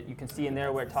ties it. You can see in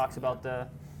there where it talks about the,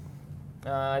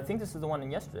 I think this is the one in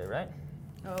yesterday, right?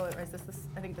 Oh, is this?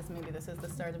 I think this is the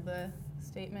start of the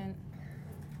statement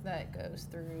that goes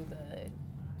through the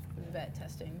vet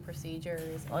testing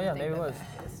procedures. Oh yeah, maybe it was.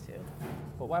 Too.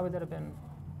 But why would that have been?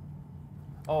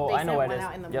 Oh, they I know what it is. One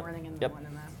out in the morning and one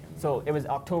in the afternoon. So it was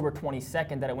October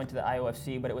 22nd that it went to the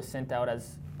IOFC, but it was sent out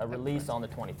as a release on the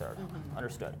 23rd. Mm-hmm.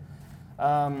 Understood.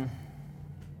 I'm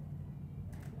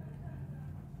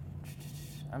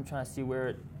trying to see where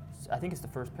it. I think it's the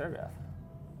first paragraph.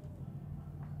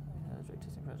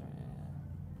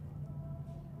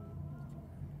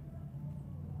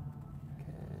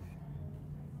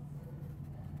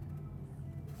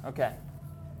 Okay.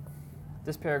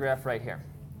 This paragraph right here.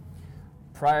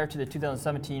 Prior to the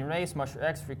 2017 race, Musher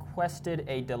X requested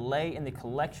a delay in the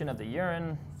collection of the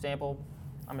urine sample.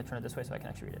 I'm going to turn it this way so I can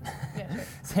actually read it. Yeah, sure.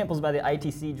 Samples by the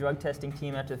ITC drug testing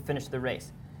team after they finished the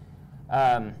race.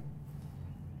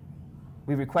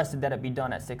 We requested that it be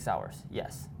done at 6 hours,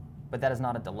 yes, but that is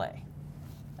not a delay.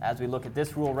 As we look at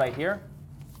this rule right here,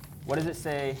 what does it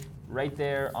say right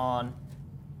there on,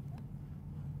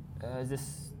 is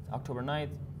this October 9th?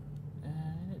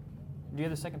 Do you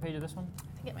have the second page of this one?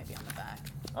 I think it might be on the back.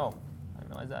 Oh, I didn't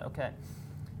realize that. Okay.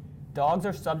 Dogs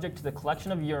are subject to the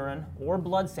collection of urine or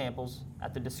blood samples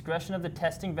at the discretion of the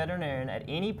testing veterinarian at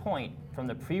any point from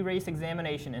the pre-race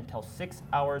examination until 6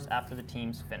 hours after the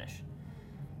teams finish.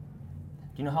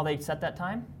 Do you know how they set that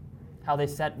time? How they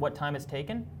set what time it's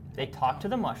taken? They talk to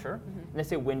the musher, and they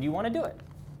say, when do you want to do it?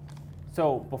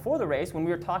 So before the race, when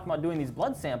we were talking about doing these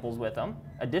blood samples with them,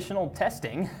 additional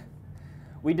testing,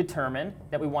 we determined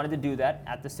that we wanted to do that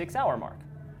at the 6 hour mark,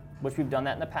 which we've done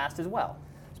that in the past as well.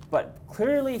 But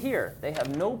clearly here, they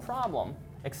have no problem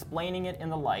explaining it in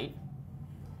the light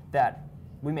that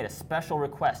we made a special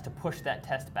request to push that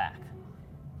test back.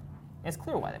 And it's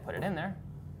clear why they put it in there.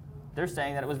 They're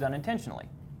saying that it was done intentionally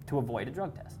to avoid a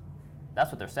drug test.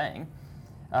 That's what they're saying.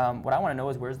 What I want to know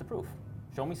is, where's the proof?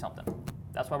 Show me something.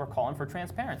 That's why we're calling for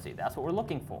transparency. That's what we're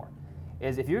looking for.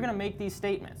 Is if you're going to make these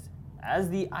statements, as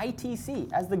the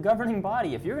ITC, as the governing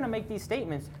body, if you're going to make these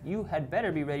statements, you had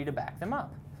better be ready to back them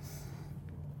up.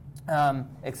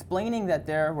 Explaining that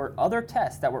there were other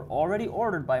tests that were already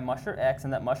ordered by Musher X,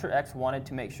 and that Musher X wanted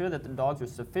to make sure that the dogs were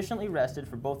sufficiently rested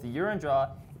for both the urine draw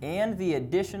and the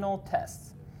additional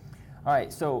tests. All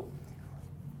right, so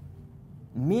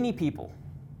many people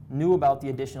knew about the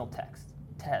additional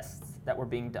tests that were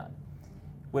being done.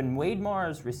 When Wade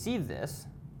Mars received this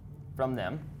from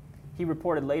them, he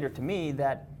reported later to me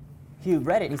that he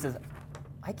read it and he says,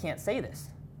 I can't say this.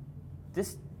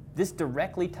 This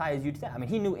directly ties you to that. I mean,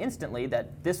 he knew instantly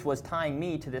that this was tying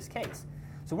me to this case.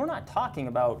 So we're not talking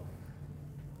about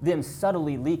them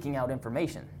subtly leaking out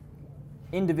information.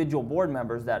 Individual board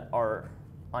members that are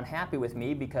unhappy with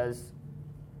me because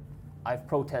I've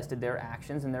protested their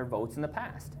actions and their votes in the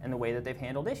past and the way that they've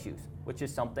handled issues, which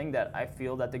is something that I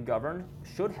feel that the governed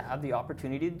should have the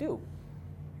opportunity to do,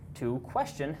 to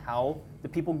question how the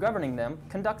people governing them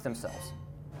conduct themselves,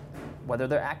 whether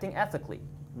they're acting ethically,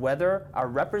 whether our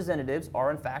representatives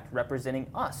are in fact representing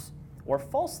us or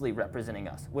falsely representing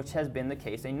us, which has been the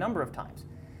case a number of times,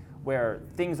 where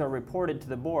things are reported to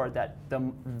the board that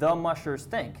the mushers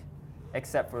think,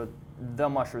 except for the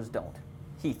mushers don't.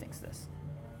 He thinks this.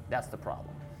 That's the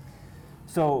problem.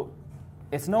 So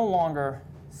it's no longer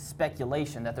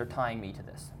speculation that they're tying me to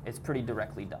this. It's pretty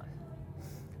directly done.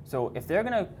 So if they're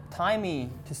going to tie me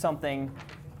to something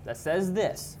that says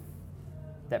this,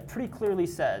 that pretty clearly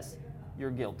says you're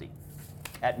guilty,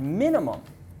 at minimum,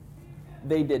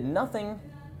 they did nothing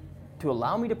to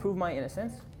allow me to prove my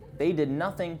innocence. They did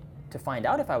nothing to find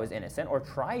out if I was innocent or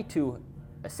try to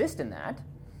assist in that.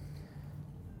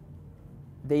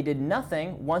 They did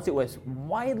nothing once it was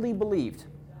widely believed.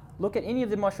 Look at any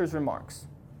of the mushers' remarks.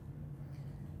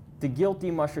 The guilty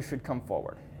musher should come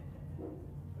forward.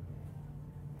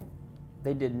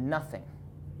 They did nothing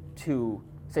to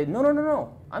say,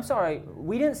 no, I'm sorry,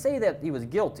 we didn't say that he was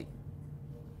guilty.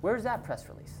 Where's that press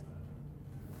release?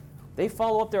 They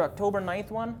follow up their October 9th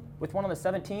one with one on the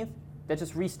 17th that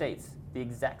just restates the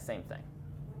exact same thing.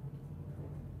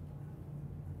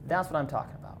 That's what I'm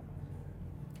talking about.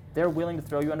 they're willing to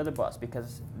throw you under the bus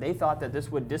because they thought that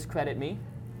this would discredit me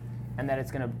and that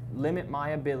it's going to limit my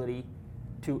ability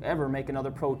to ever make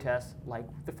another protest like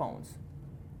the phones,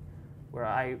 where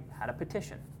I had a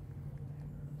petition.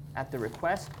 At the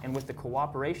request and with the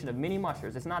cooperation of many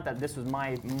mushers, it's not that this was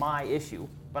my issue,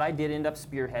 but I did end up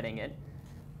spearheading it.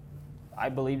 I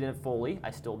believed in it fully,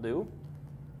 I still do.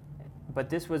 But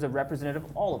this was a representative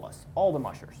of all of us, all the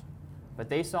mushers. But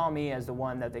they saw me as the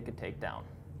one that they could take down.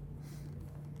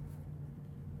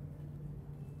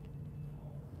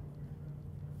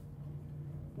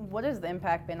 What has the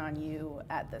impact been on you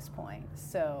at this point?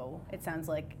 So it sounds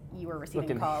like you were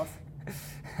receiving calls.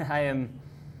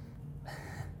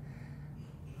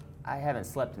 I haven't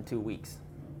slept in 2 weeks.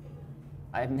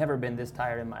 I've never been this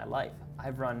tired in my life.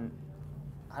 I've run,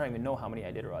 I don't even know how many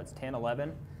Iditarods, 10,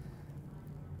 11.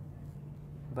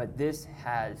 But this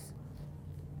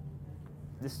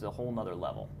is a whole nother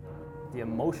level. The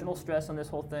emotional stress on this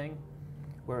whole thing,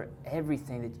 where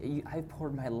everything I've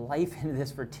poured my life into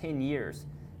this for 10 years.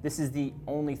 This is the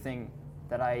only thing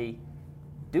that I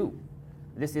do.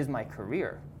 This is my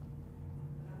career.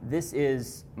 This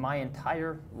is my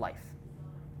entire life.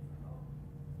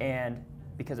 And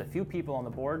because a few people on the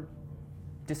board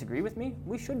disagree with me,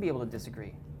 we should be able to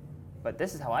disagree. But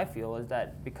this is how I feel, is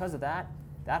that because of that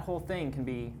whole thing can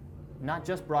be not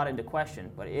just brought into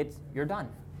question, but you're done.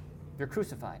 You're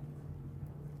crucified.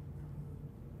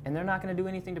 And they're not going to do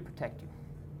anything to protect you.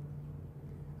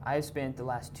 I've spent the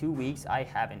last 2 weeks, I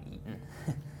haven't eaten.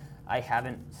 I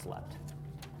haven't slept.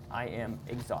 I am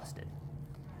exhausted.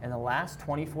 In the last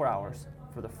 24 hours,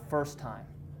 for the first time,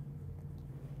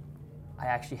 I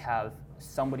actually have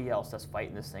somebody else that's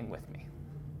fighting this thing with me.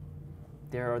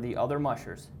 There are the other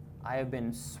mushers. I have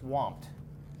been swamped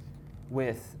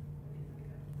with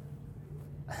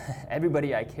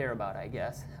everybody I care about, I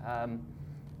guess.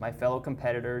 My fellow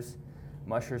competitors,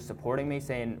 mushers supporting me,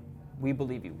 saying, we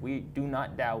believe you. We do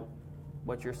not doubt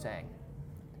what you're saying.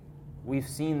 We've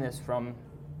seen this from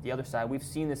the other side. We've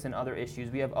seen this in other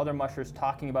issues. We have other mushers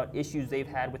talking about issues they've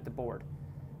had with the board.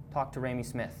 Talk to Ramey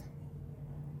Smith.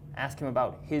 Ask him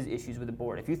about his issues with the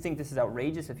board. If you think this is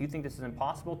outrageous, if you think this is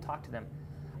impossible, talk to them.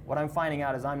 What I'm finding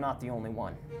out is I'm not the only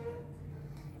one.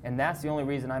 And that's the only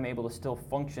reason I'm able to still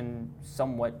function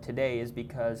somewhat today, is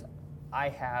because I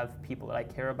have people that I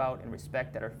care about and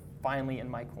respect that are finally in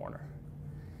my corner.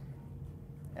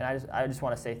 And I just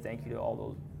want to say thank you to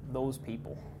all those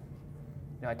people.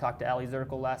 You know, I talked to Ali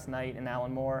Zirkle last night and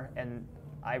Alan Moore, and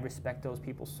I respect those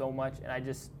people so much. And I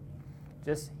just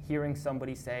hearing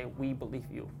somebody say, we believe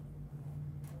you,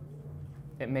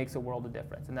 it makes a world of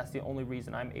difference. And that's the only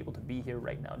reason I'm able to be here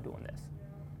right now doing this.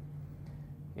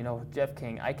 You know, Jeff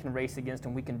King, I can race against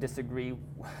him, we can disagree,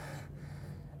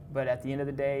 but at the end of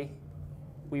the day,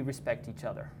 we respect each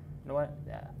other. You know what?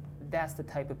 That's the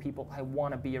type of people I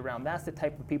want to be around. That's the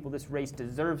type of people this race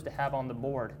deserves to have on the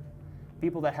board.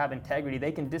 People that have integrity.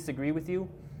 They can disagree with you.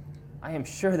 I am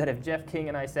sure that if Jeff King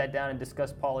and I sat down and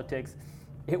discussed politics,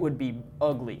 it would be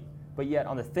ugly. But yet,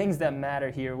 on the things that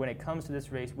matter here, when it comes to this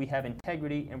race, we have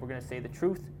integrity, and we're going to say the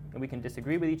truth, and we can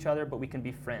disagree with each other, but we can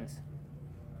be friends.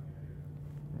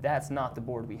 That's not the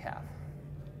board we have.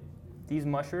 These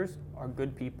mushers are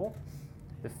good people.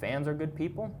 The fans are good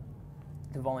people.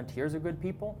 The volunteers are good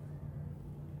people.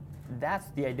 That's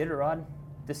the Iditarod,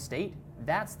 the state.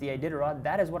 That's the Iditarod.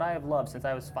 That is what I have loved since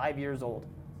I was 5 years old.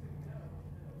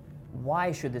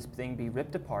 Why should this thing be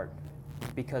ripped apart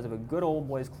because of a good old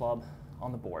boys club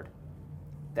on the board?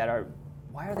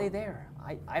 Why are they there?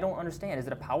 I don't understand. Is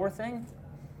it a power thing?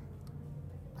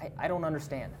 I don't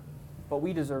understand. But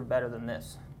we deserve better than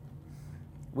this.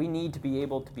 We need to be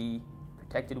able to be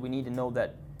protected. We need to know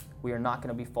that we are not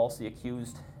going to be falsely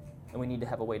accused, and we need to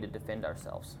have a way to defend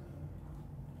ourselves.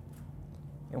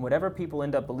 And whatever people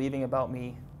end up believing about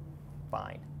me,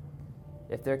 fine.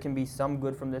 If there can be some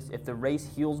good from this, if the race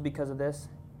heals because of this,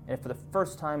 and if for the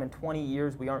first time in 20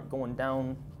 years we aren't going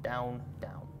down, down,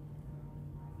 down.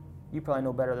 You probably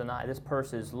know better than I. This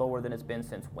purse is lower than it's been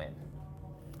since when?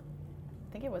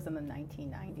 I think it was in the 1990s.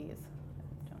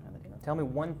 I don't know the date. Tell me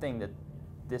one thing that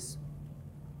this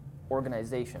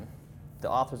organization, the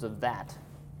authors of that,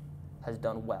 has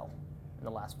done well in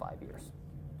the last 5 years.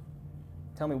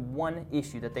 Tell me one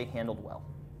issue that they handled well.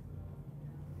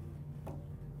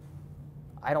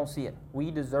 I don't see it.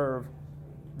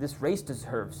 This race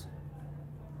deserves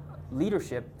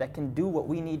leadership that can do what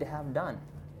we need to have done.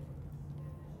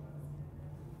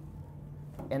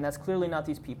 And that's clearly not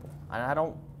these people.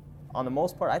 And on the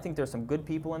most part, I think there's some good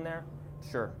people in there,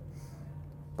 sure.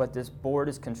 But this board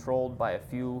is controlled by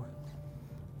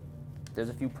there's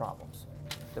a few problems.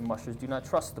 The mushers do not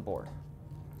trust the board.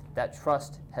 That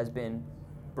trust has been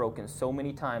broken so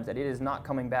many times that it is not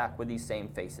coming back with these same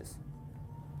faces.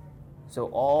 So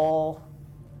all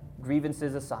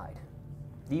grievances aside,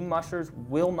 the mushers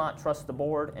will not trust the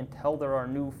board until there are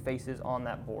new faces on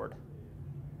that board.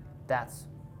 That's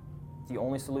the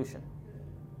only solution.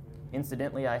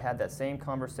 Incidentally, I had that same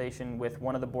conversation with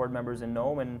one of the board members in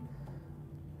Nome, and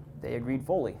they agreed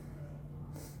fully.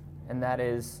 And that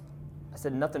is, I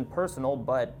said, nothing personal,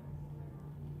 but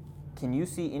can you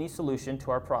see any solution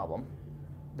to our problem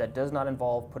that does not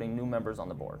involve putting new members on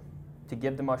the board, to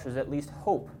give the mushers at least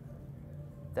hope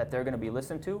that they're going to be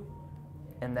listened to,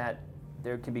 and that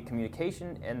there can be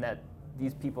communication, and that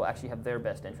these people actually have their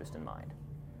best interest in mind.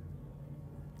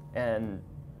 And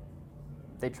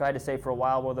they tried to say for a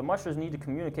while, well, the mushers need to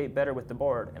communicate better with the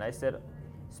board. And I said,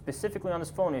 specifically on this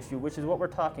phone issue, which is what we're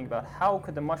talking about, how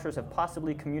could the mushers have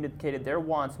possibly communicated their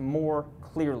wants more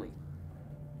clearly?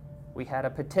 We had a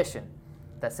petition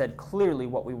that said clearly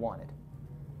what we wanted.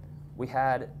 We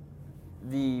had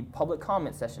the public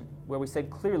comment session where we said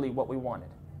clearly what we wanted.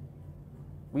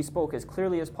 We spoke as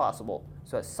clearly as possible,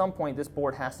 so at some point this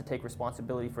board has to take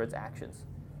responsibility for its actions.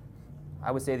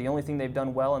 I would say the only thing they've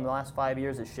done well in the last 5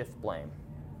 years is shift blame.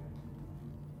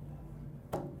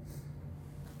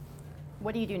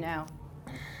 What do you do now?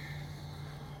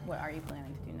 What are you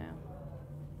planning to do now?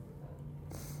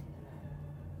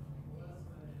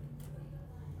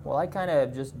 Well, I kind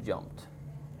of just jumped.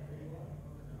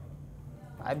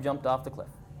 I've jumped off the cliff.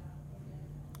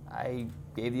 I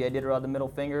gave the Iditarod the middle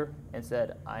finger and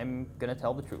said, I'm going to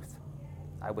tell the truth.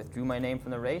 I withdrew my name from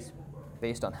the race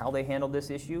based on how they handled this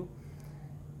issue,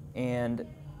 and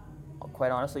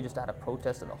quite honestly, just out of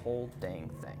protest of the whole dang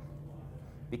thing.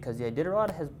 Because the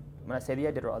Iditarod has, when I say the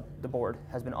Iditarod, the board,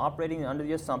 has been operating under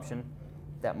the assumption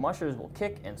that mushers will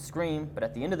kick and scream, but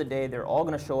at the end of the day, they're all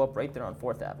going to show up right there on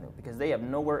 4th Avenue because they have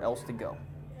nowhere else to go.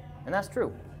 And that's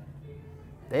true.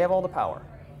 They have all the power.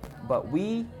 But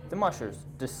we, the mushers,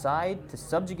 decide to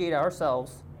subjugate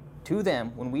ourselves to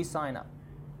them when we sign up.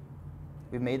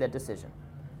 We've made that decision.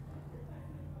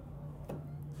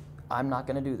 I'm not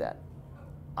going to do that.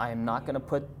 I am not going to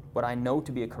put what I know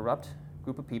to be a corrupt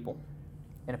group of people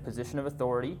in a position of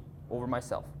authority over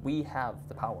myself. We have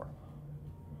the power.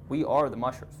 We are the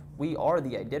mushers. We are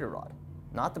the Iditarod,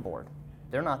 not the board.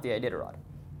 They're not the Iditarod.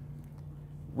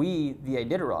 We, the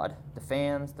Iditarod, the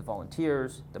fans, the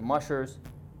volunteers, the mushers,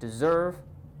 deserve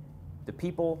the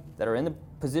people that are in the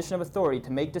position of authority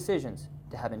to make decisions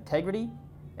to have integrity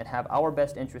and have our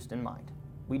best interest in mind.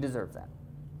 We deserve that.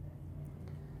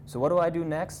 So what do I do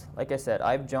next? Like I said,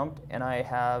 I've jumped, and I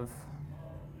have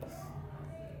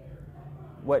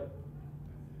what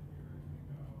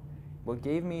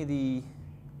gave me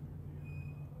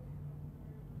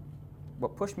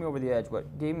what pushed me over the edge,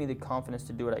 what gave me the confidence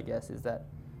to do it, I guess, is that,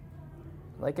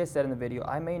 like I said in the video,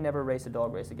 I may never race a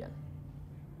dog race again.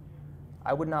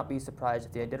 I would not be surprised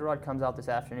if the Iditarod comes out this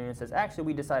afternoon and says, actually,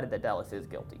 we decided that Dallas is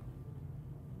guilty.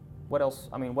 What else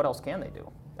can they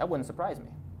do? That wouldn't surprise me.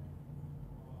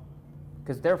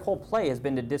 Because their whole play has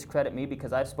been to discredit me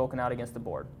because I've spoken out against the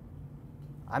board.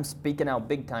 I'm speaking out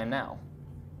big time now.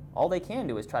 All they can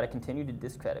do is try to continue to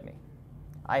discredit me.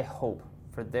 I hope,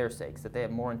 for their sakes, that they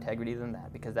have more integrity than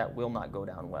that, because that will not go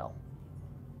down well.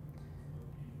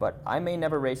 But I may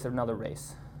never race another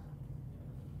race.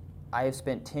 I have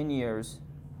spent 10 years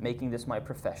making this my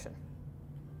profession.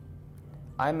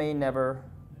 I may never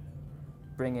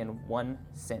bring in 1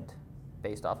 cent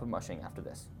based off of mushing after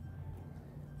this.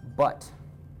 But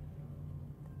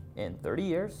in 30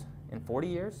 years, in 40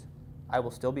 years, I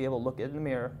will still be able to look in the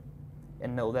mirror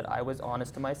and know that I was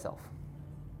honest to myself.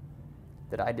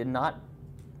 That I did not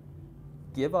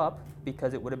give up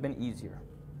because it would have been easier.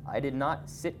 I did not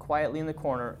sit quietly in the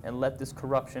corner and let this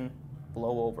corruption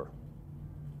blow over.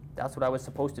 That's what I was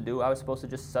supposed to do. I was supposed to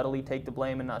just subtly take the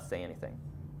blame and not say anything.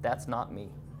 That's not me.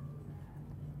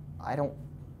 I don't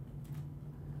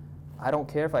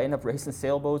care if I end up racing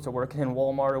sailboats or working in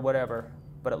Walmart or whatever,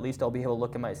 but at least I'll be able to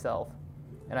look at myself.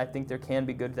 And I think there can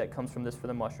be good that comes from this for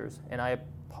the mushers. And I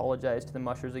apologize to the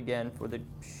mushers again for the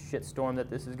shitstorm that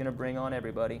this is going to bring on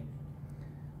everybody.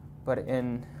 But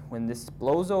when this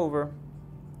blows over,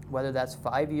 whether that's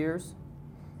 5 years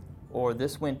or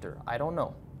this winter, I don't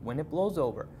know. When it blows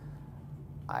over,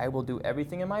 I will do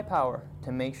everything in my power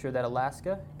to make sure that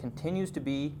Alaska continues to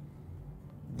be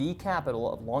the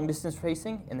capital of long-distance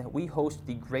racing and that we host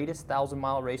the greatest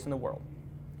 1,000-mile race in the world.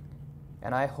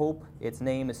 And I hope its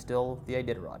name is still the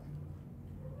Iditarod.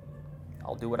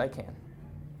 I'll do what I can.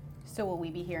 So will we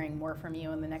be hearing more from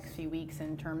you in the next few weeks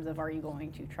in terms of, are you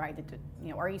going to try to,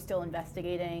 are you still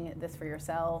investigating this for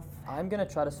yourself? I'm going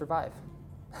to try to survive.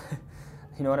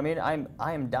 You know what I mean?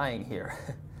 I am dying here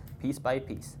piece by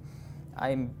piece.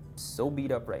 I'm so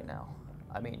beat up right now.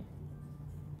 I mean,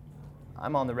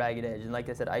 I'm on the ragged edge. And like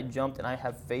I said, I jumped, and I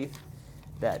have faith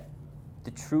that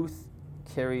the truth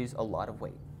carries a lot of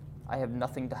weight. I have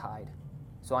nothing to hide.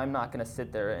 So I'm not going to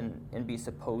sit there and be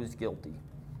supposed guilty.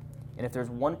 And if there's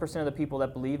 1% of the people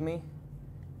that believe me,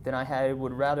 then I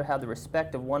would rather have the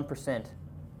respect of 1%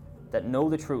 that know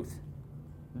the truth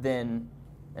than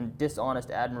a dishonest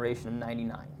admiration of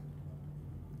 99.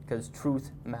 Because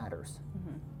truth matters.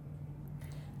 Mm-hmm.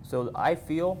 So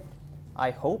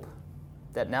I hope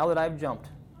that now that I've jumped,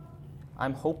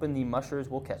 I'm hoping the mushers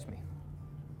will catch me.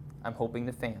 I'm hoping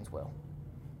the fans will.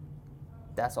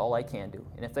 That's all I can do.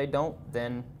 And if they don't,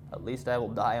 then at least I will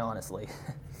die honestly.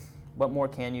 What more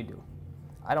can you do?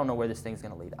 I don't know where this thing's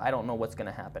going to lead. I don't know what's going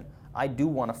to happen. I do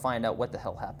want to find out what the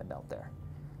hell happened out there.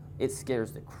 It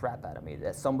scares the crap out of me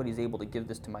that somebody's able to give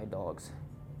this to my dogs.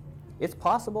 It's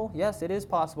possible, yes, it is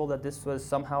possible that this was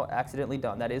somehow accidentally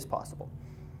done. That is possible.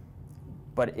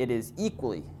 But it is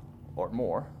equally or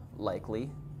more likely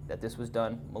that this was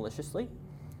done maliciously.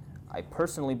 I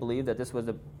personally believe that this was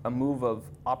a move of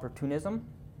opportunism.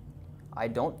 I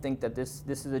don't think that this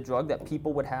is a drug that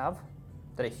people would have,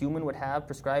 that a human would have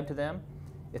prescribed to them.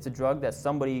 It's a drug that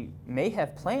somebody may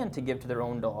have planned to give to their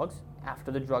own dogs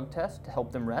after the drug test to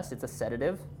help them rest. It's a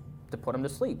sedative to put them to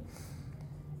sleep.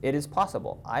 It is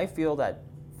possible. I feel that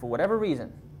for whatever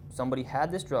reason, somebody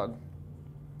had this drug,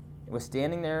 it was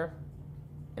standing there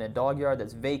in a dog yard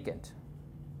that's vacant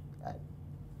at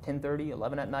 10:30,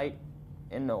 11 at night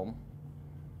in Nome.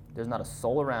 There's not a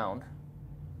soul around,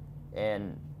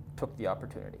 and took the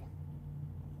opportunity.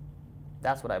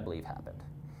 That's what I believe happened.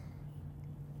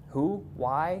 Who?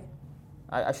 Why?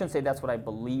 I shouldn't say that's what I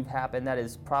believe happened. That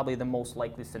is probably the most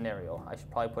likely scenario. I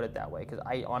should probably put it that way, because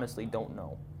I honestly don't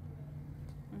know.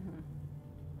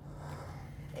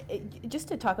 Just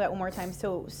to talk about one more time,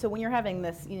 so when you're having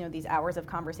this, these hours of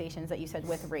conversations that you said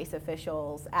with race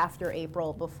officials after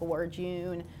April, before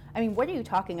June, I mean, what are you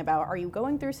talking about? Are you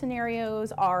going through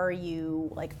scenarios? Are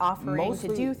you offering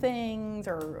to do things?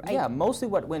 Mostly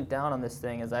what went down on this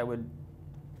thing is I would,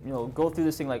 go through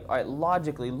this thing all right,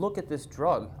 logically, look at this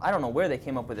drug. I don't know where they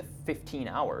came up with it, 15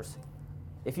 hours.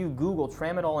 If you Google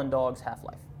tramadol in dogs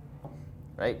half-life,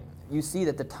 right? You see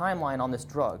that the timeline on this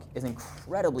drug is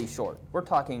incredibly short. We're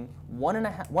talking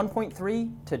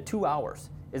 1.3 to 2 hours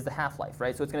is the half-life,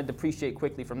 right? So it's going to depreciate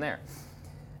quickly from there.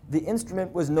 The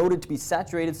instrument was noted to be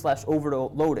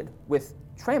saturated/overloaded with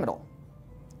tramadol,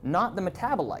 not the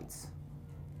metabolites,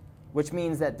 which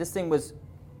means that this thing was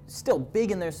still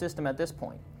big in their system at this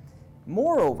point.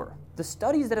 Moreover, the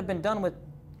studies that have been done with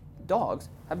dogs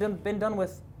have been done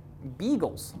with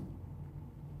beagles,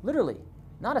 literally.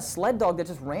 Not a sled dog that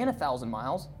just ran 1,000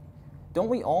 miles. Don't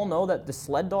we all know that the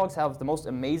sled dogs have the most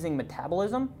amazing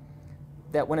metabolism?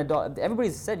 That when a dog,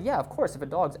 everybody's said, yeah, of course, if a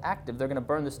dog's active, they're going to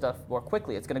burn this stuff more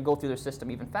quickly. It's going to go through their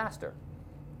system even faster.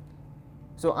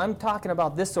 So I'm talking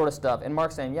about this sort of stuff, and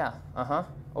Mark's saying, yeah,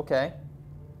 okay.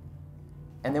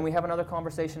 And then we have another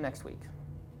conversation next week,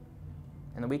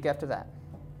 and the week after that.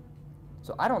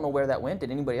 So I don't know where that went. Did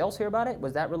anybody else hear about it?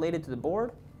 Was that related to the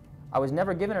board? I was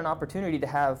never given an opportunity to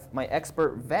have my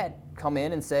expert vet come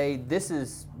in and say, this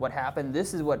is what happened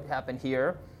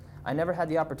here. I never had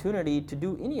the opportunity to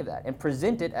do any of that and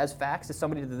present it as facts to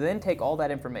somebody to then take all that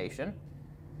information.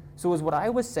 So was what I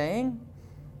was saying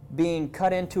being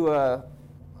cut into a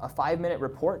 5-minute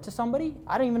report to somebody?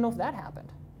 I don't even know if that happened.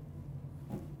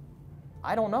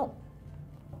 I don't know.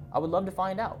 I would love to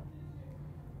find out.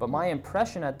 But my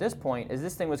impression at this point is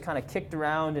this thing was kind of kicked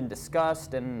around and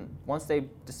discussed, and once they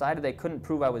decided they couldn't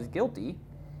prove I was guilty,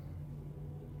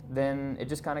 then it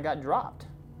just kind of got dropped.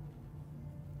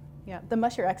 Yeah, the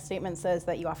Musher X statement says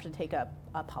that you have to take a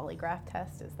polygraph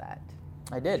test. Is that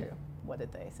I did. True? What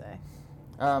did they say?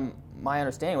 My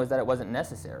understanding was that it wasn't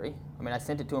necessary. I mean, I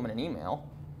sent it to them in an email,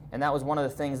 and that was one of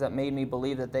the things that made me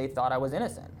believe that they thought I was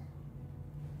innocent,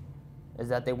 is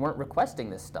that they weren't requesting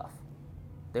this stuff.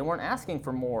 They weren't asking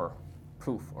for more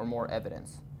proof or more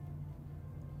evidence.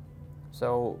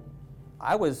 So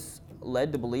I was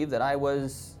led to believe that I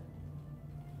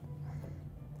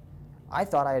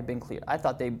thought I had been cleared. I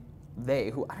thought who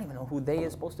I don't even know who they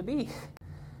is supposed to be.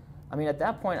 I mean, at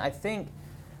that point, I think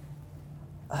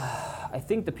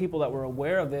the people that were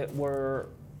aware of it were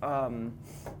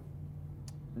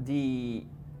the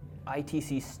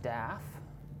ITC staff,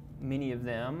 many of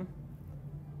them.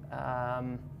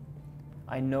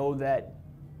 I know that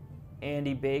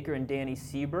Andy Baker and Danny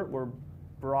Siebert were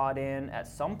brought in at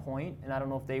some point, and I don't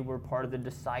know if they were part of the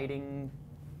deciding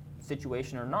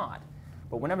situation or not.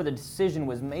 But whenever the decision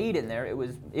was made in there, it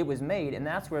was made, and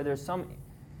that's where there's some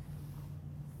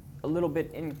a little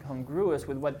bit incongruous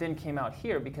with what then came out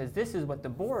here, because this is what the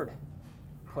board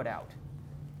put out.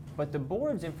 But the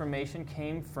board's information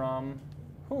came from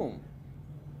whom?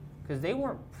 Because they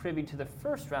weren't privy to the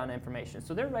first round information.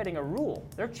 So they're writing a rule.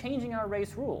 They're changing our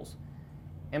race rules,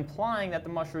 implying that the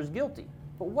musher is guilty.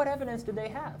 But what evidence did they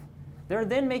have? They're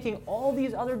then making all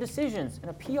these other decisions in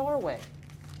a PR way.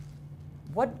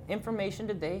 What information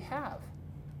did they have?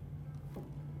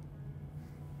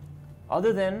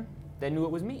 Other than they knew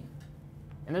it was me.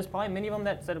 And there's probably many of them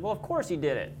that said, well, of course he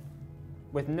did it,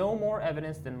 with no more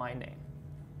evidence than my name.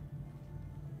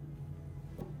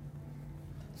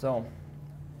 So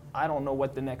I don't know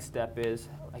what the next step is.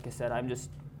 Like I said, I'm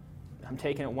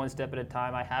taking it one step at a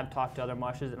time. I have talked to other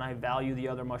mushers, and I value the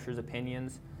other mushers'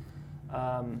 opinions.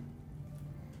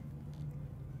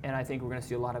 And I think we're going to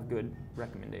see a lot of good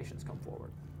recommendations come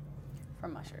forward.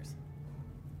 From mushers.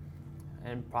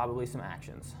 And probably some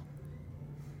actions.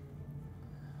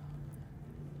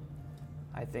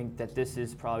 I think that this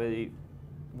is probably,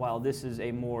 while this is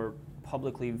a more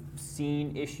publicly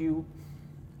seen issue,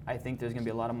 I think there's going to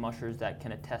be a lot of mushers that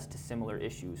can attest to similar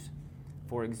issues.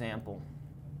 For example,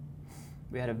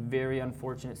 we had a very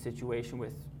unfortunate situation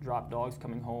with drop dogs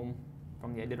coming home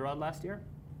from the Iditarod last year.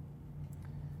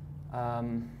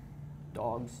 One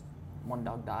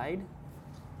dog died.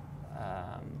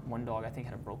 One dog, I think,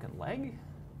 had a broken leg.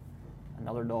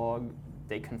 Another dog,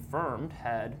 they confirmed,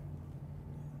 had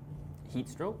heat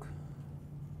stroke.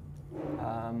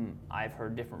 I've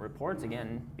heard different reports.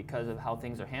 Again, because of how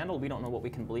things are handled, we don't know what we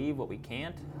can believe, what we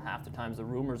can't. Half the times the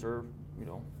rumors are,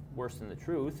 worse than the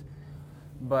truth.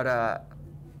 But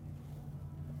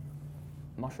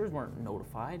mushers weren't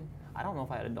notified. I don't know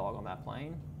if I had a dog on that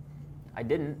plane. I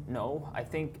didn't know. I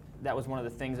think that was one of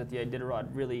the things that the Iditarod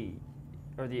really,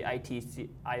 or the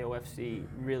IOFC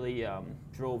really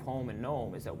drove home in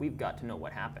Nome, is that we've got to know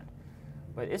what happened.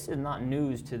 But this is not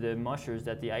news to the mushers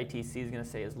that the ITC is going to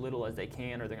say as little as they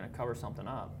can, or they're going to cover something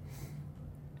up.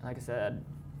 And like I said,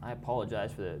 I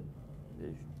apologize for the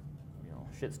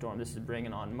shitstorm this is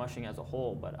bringing on mushing as a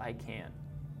whole, but I can't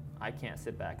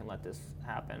sit back and let this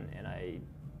happen. And I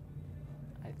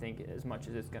think as much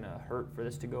as it's going to hurt for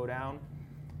this to go down,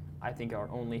 I think our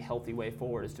only healthy way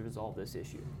forward is to resolve this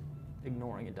issue.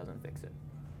 Ignoring it doesn't fix it.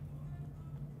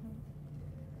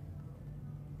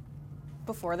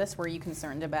 Before this, were you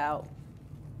concerned about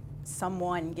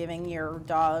someone giving your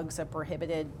dogs a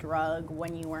prohibited drug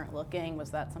when you weren't looking?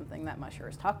 Was that something that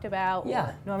mushers talked about?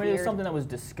 Yeah, no, it was something that was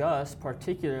discussed,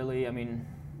 particularly in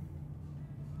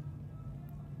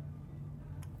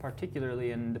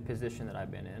the position that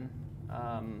I've been in.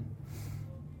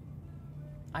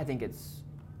 I think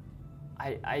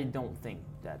I don't think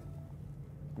that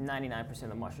 99% of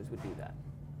the mushers would do that.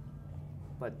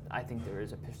 But I think there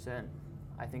is a percent.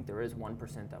 I think there is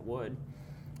 1% that would.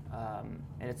 And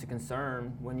it's a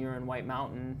concern when you're in White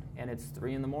Mountain and it's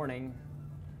 3 a.m.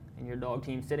 and your dog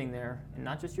team's sitting there, and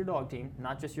not just your dog team,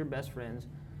 not just your best friends,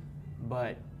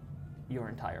 but your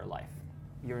entire life,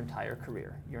 your entire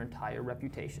career, your entire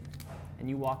reputation. And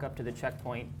you walk up to the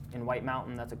checkpoint in White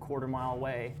Mountain that's a quarter mile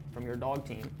away from your dog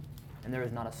team, and there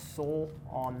is not a soul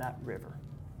on that river.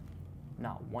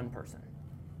 Not one person.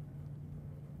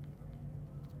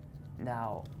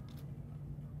 Now,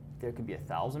 there could be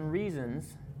 1,000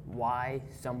 reasons why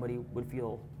somebody would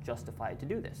feel justified to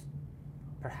do this.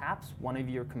 Perhaps one of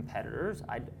your competitors,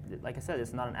 like I said,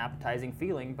 it's not an appetizing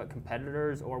feeling, but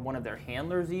competitors or one of their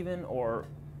handlers even, or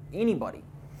anybody,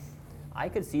 I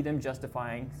could see them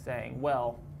justifying saying,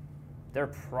 well, they're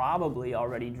probably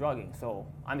already drugging, so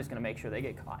I'm just going to make sure they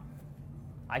get caught.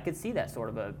 I could see that sort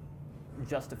of a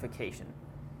justification.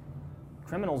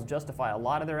 Criminals justify a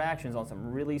lot of their actions on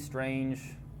some really strange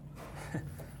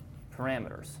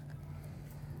parameters.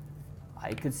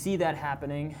 I could see that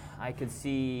happening. I could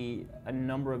see a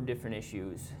number of different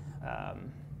issues.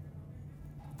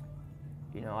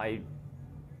 I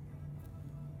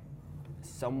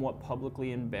somewhat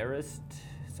publicly embarrassed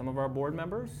some of our board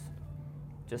members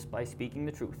just by speaking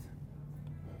the truth.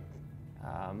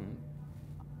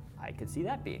 I could see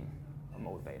that being a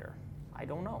motivator. I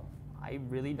don't know. I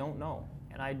really don't know.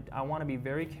 And I want to be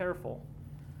very careful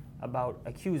about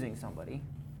accusing somebody,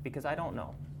 because I don't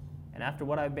know. And after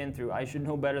what I've been through, I should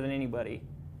know better than anybody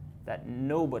that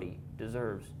nobody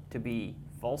deserves to be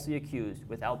falsely accused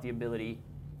without the ability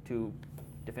to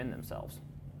defend themselves.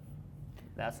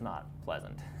 That's not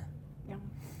pleasant. Yeah.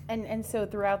 And so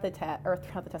throughout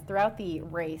the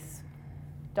race,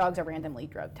 dogs are randomly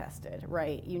drug tested,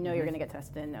 right? You know you're going to get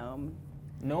tested in Nome.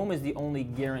 Nome is the only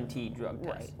guaranteed drug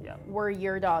test. Right. Yeah. Were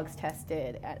your dogs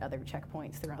tested at other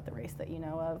checkpoints throughout the race that you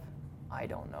know of? I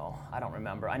don't know. I don't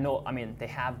remember. I mean, they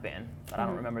have been, but I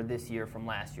don't remember this year from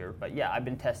last year. But yeah, I've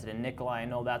been tested in Nikolai. I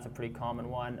know that's a pretty common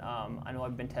one. I know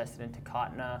I've been tested in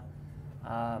Takotna.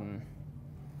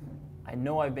 I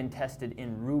know I've been tested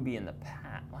in Ruby in the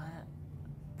past.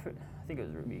 I think it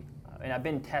was Ruby. And I've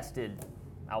been tested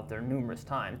out there numerous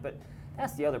times. But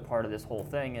that's the other part of this whole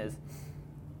thing is,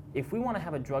 if we want to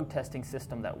have a drug testing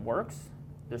system that works,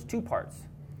 there's two parts.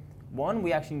 One,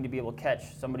 we actually need to be able to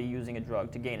catch somebody using a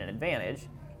drug to gain an advantage,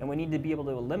 and we need to be able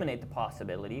to eliminate the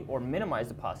possibility or minimize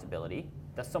the possibility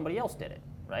that somebody else did it,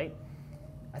 right?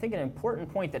 I think an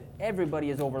important point that everybody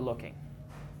is overlooking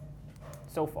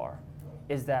so far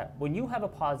is that when you have a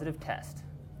positive test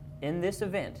in this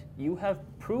event, you have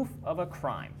proof of a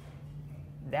crime.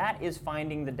 That is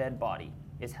finding the dead body,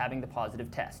 is having the positive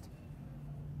test.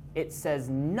 It says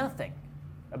nothing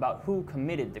about who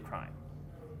committed the crime.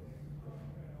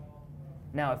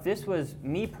 Now, if this was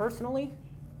me personally,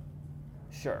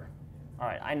 sure. All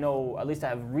right, I know, at least I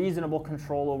have reasonable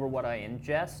control over what I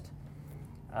ingest.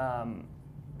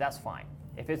 That's fine.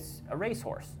 If it's a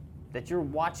racehorse, that you're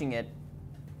watching it,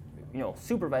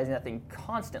 supervising that thing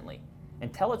constantly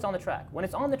until it's on the track. When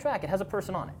it's on the track, it has a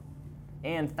person on it,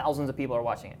 and thousands of people are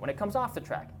watching it. When it comes off the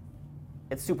track,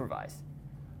 it's supervised.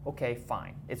 Okay,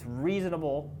 fine. It's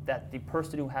reasonable that the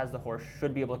person who has the horse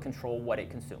should be able to control what it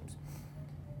consumes.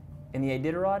 In the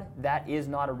Iditarod, that is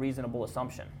not a reasonable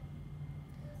assumption.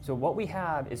 So what we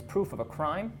have is proof of a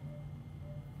crime,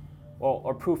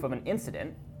 or proof of an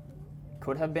incident.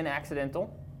 Could have been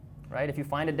accidental, right? If you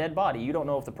find a dead body, you don't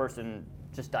know if the person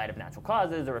just died of natural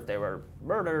causes or if they were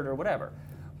murdered or whatever.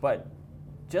 But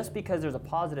just because there's a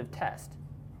positive test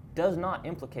does not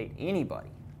implicate anybody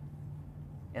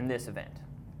in this event.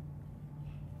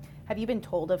 Have you been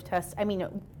told of tests? I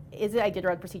mean, is it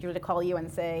Iditarod procedure to call you and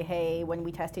say, hey, when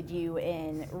we tested you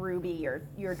in Ruby,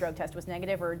 your drug test was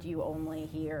negative, or do you only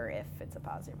hear if it's a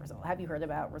positive result? Have you heard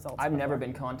about results I've before? never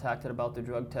been contacted about the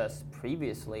drug test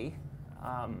previously.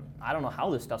 I don't know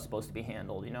how this stuff's supposed to be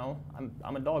handled,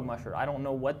 I'm a dog musher. I don't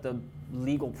know what the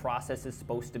legal process is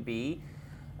supposed to be.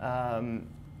 I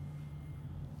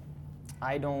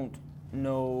don't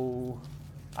know.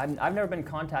 I've never been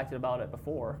contacted about it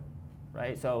before,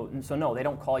 right? So no, they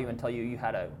don't call you and tell you you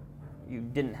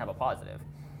didn't have a positive.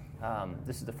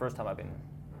 This is the first time I've been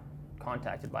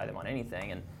contacted by them on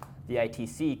anything, and the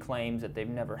ITC claims that they've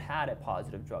never had a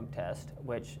positive drug test,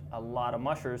 which a lot of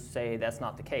mushers say that's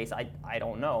not the case. I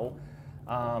don't know,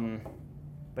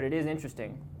 but it is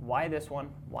interesting. Why this one?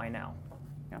 Why now?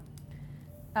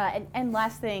 Yeah. And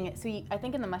last thing, so I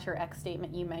think in the Musher X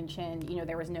statement you mentioned,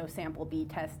 there was no sample B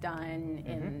test done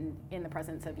in the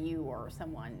presence of you or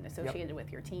someone associated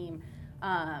with your team.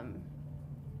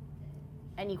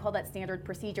 And you call that standard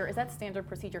procedure. Is that standard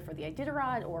procedure for the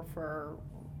Iditarod or for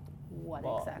what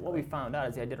exactly? What we found out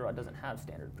is the Iditarod doesn't have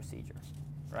standard procedure,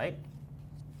 right?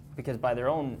 Because by their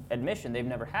own admission, they've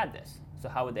never had this. So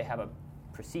how would they have a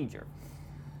procedure?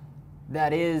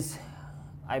 That is,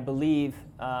 I believe,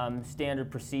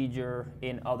 standard procedure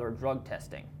in other drug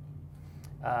testing.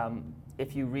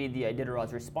 If you read the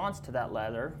Iditarod's response to that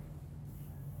letter,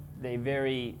 they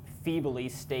very feebly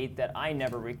state that I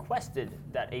never requested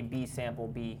that a B sample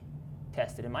be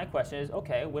tested. And my question is,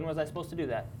 okay, when was I supposed to do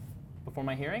that? Before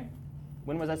my hearing?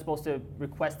 When was I supposed to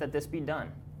request that this be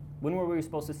done? When were we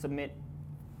supposed to submit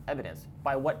evidence?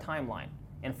 By what timeline?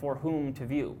 And for whom to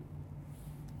view?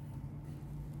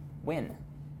 When?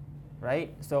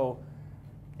 Right? So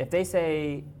if they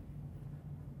say,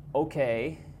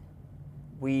 okay,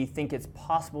 we think it's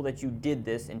possible that you did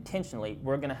this intentionally,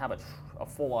 we're going to have a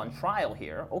full-on trial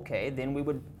here, okay, then we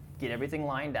would get everything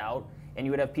lined out, and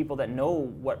you would have people that know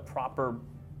what proper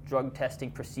drug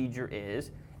testing procedure is,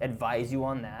 advise you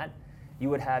on that. You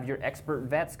would have your expert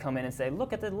vets come in and say,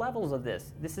 look at the levels of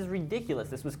this. This is ridiculous.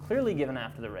 This was clearly given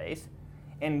after the race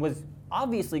and was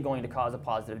obviously going to cause a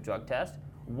positive drug test.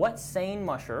 What sane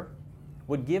musher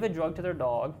would give a drug to their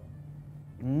dog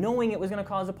knowing it was going to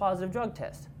cause a positive drug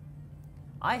test?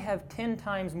 I have 10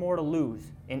 times more to lose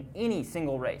in any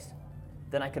single race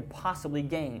than I could possibly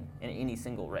gain in any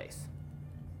single race.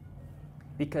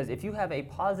 Because if you have a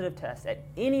positive test at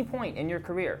any point in your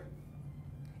career,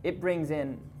 it brings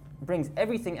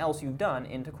everything else you've done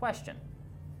into question.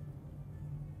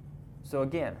 So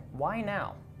again, why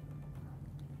now?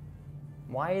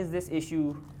 Why is this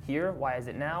issue here? Why is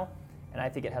it now? And I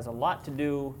think it has a lot to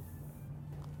do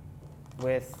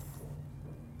with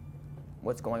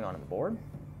what's going on the board.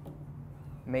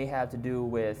 May have to do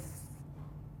with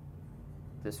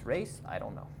this race. I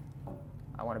don't know.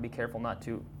 I want to be careful not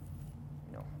to,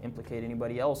 implicate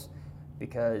anybody else,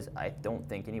 because I don't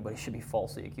think anybody should be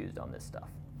falsely accused on this stuff.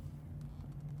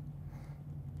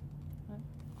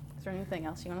 Is there anything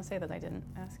else you want to say that I didn't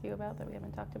ask you about that we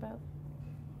haven't talked about?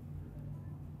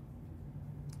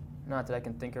 Not that I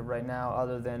can think of right now,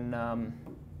 other than,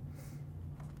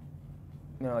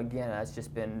 again, it's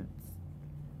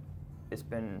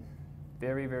been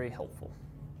very, very helpful,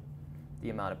 the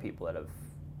amount of people that have,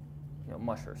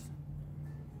 mushers,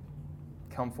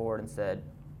 come forward and said,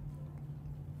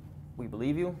 we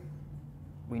believe you,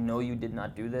 we know you did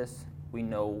not do this, we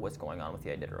know what's going on with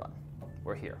the Iditarod,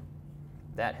 we're here.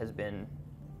 That has been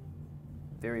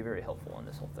very, very helpful on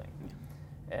this whole thing.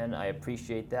 And I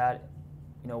appreciate that.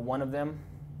 One of them,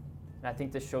 and I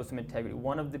think this shows some integrity,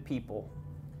 one of the people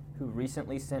who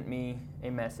recently sent me a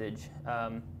message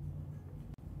that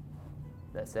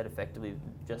said effectively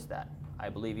just that. I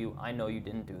believe you, I know you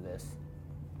didn't do this,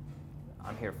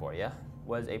 I'm here for you,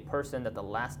 was a person that the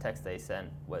last text they sent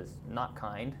was not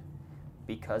kind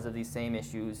because of these same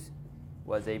issues,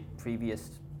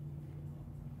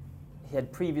 he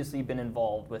had previously been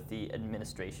involved with the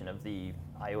administration of the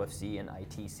IOFC and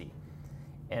ITC,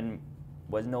 and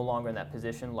was no longer in that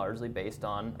position, largely based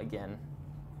on, again,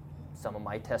 some of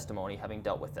my testimony having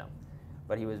dealt with them.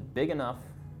 But he was big enough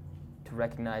to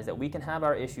recognize that we can have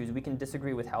our issues, we can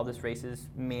disagree with how this race is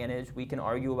managed, we can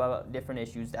argue about different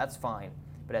issues, that's fine.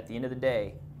 But at the end of the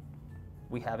day,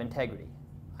 we have integrity.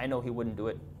 I know he wouldn't do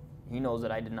it. He knows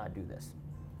that I did not do this.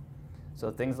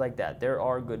 So things like that. There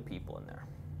are good people in there.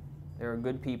 There are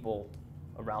good people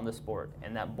around the sport,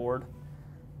 and that board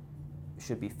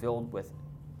should be filled with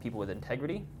people with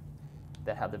integrity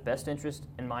that have the best interest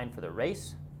in mind for the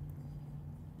race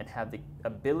and have the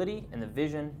ability and the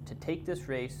vision to take this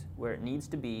race where it needs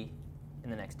to be in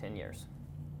the next 10 years.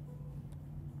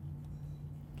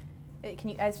 Can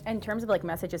you, in terms of like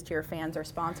messages to your fans or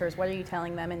sponsors, what are you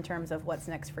telling them in terms of what's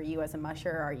next for you as a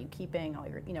musher? Are you keeping all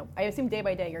your, I assume day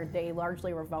by day your day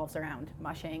largely revolves around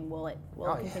mushing. Will it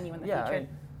continue in the future? I mean,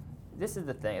 this is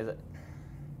the thing, is that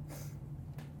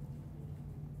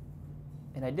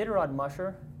an Iditarod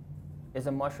musher is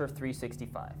a musher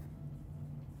 365.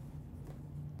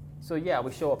 So yeah,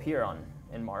 we show up here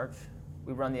in March.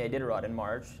 We run the Iditarod in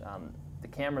March. The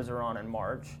cameras are on in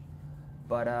March,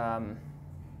 but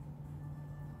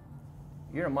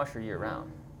you're a musher year-round.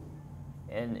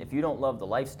 And if you don't love the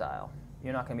lifestyle,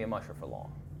 you're not going to be a musher for long.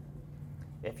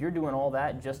 If you're doing all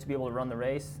that just to be able to run the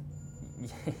race,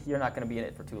 you're not going to be in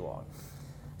it for too long.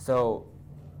 So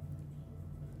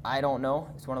I don't know.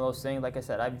 It's one of those things, like I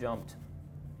said, I've jumped.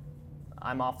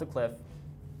 I'm off the cliff.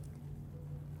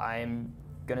 I'm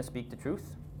going to speak the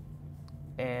truth.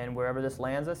 And wherever this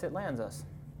lands us, it lands us.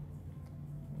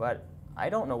 But I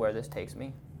don't know where this takes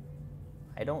me.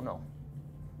 I don't know.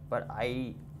 But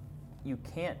you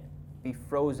can't be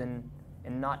frozen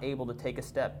and not able to take a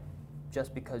step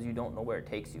just because you don't know where it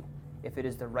takes you. If it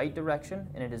is the right direction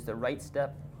and it is the right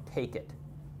step, take it.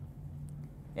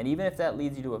 And even if that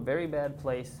leads you to a very bad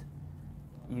place,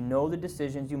 you know the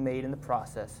decisions you made in the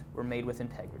process were made with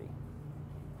integrity.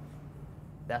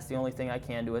 That's the only thing I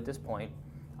can do at this point.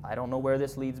 I don't know where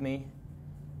this leads me.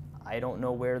 I don't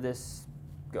know where this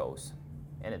goes.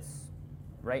 And it's,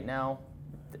 right now,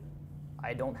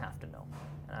 I don't have to know.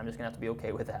 And I'm just going to have to be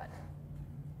okay with that.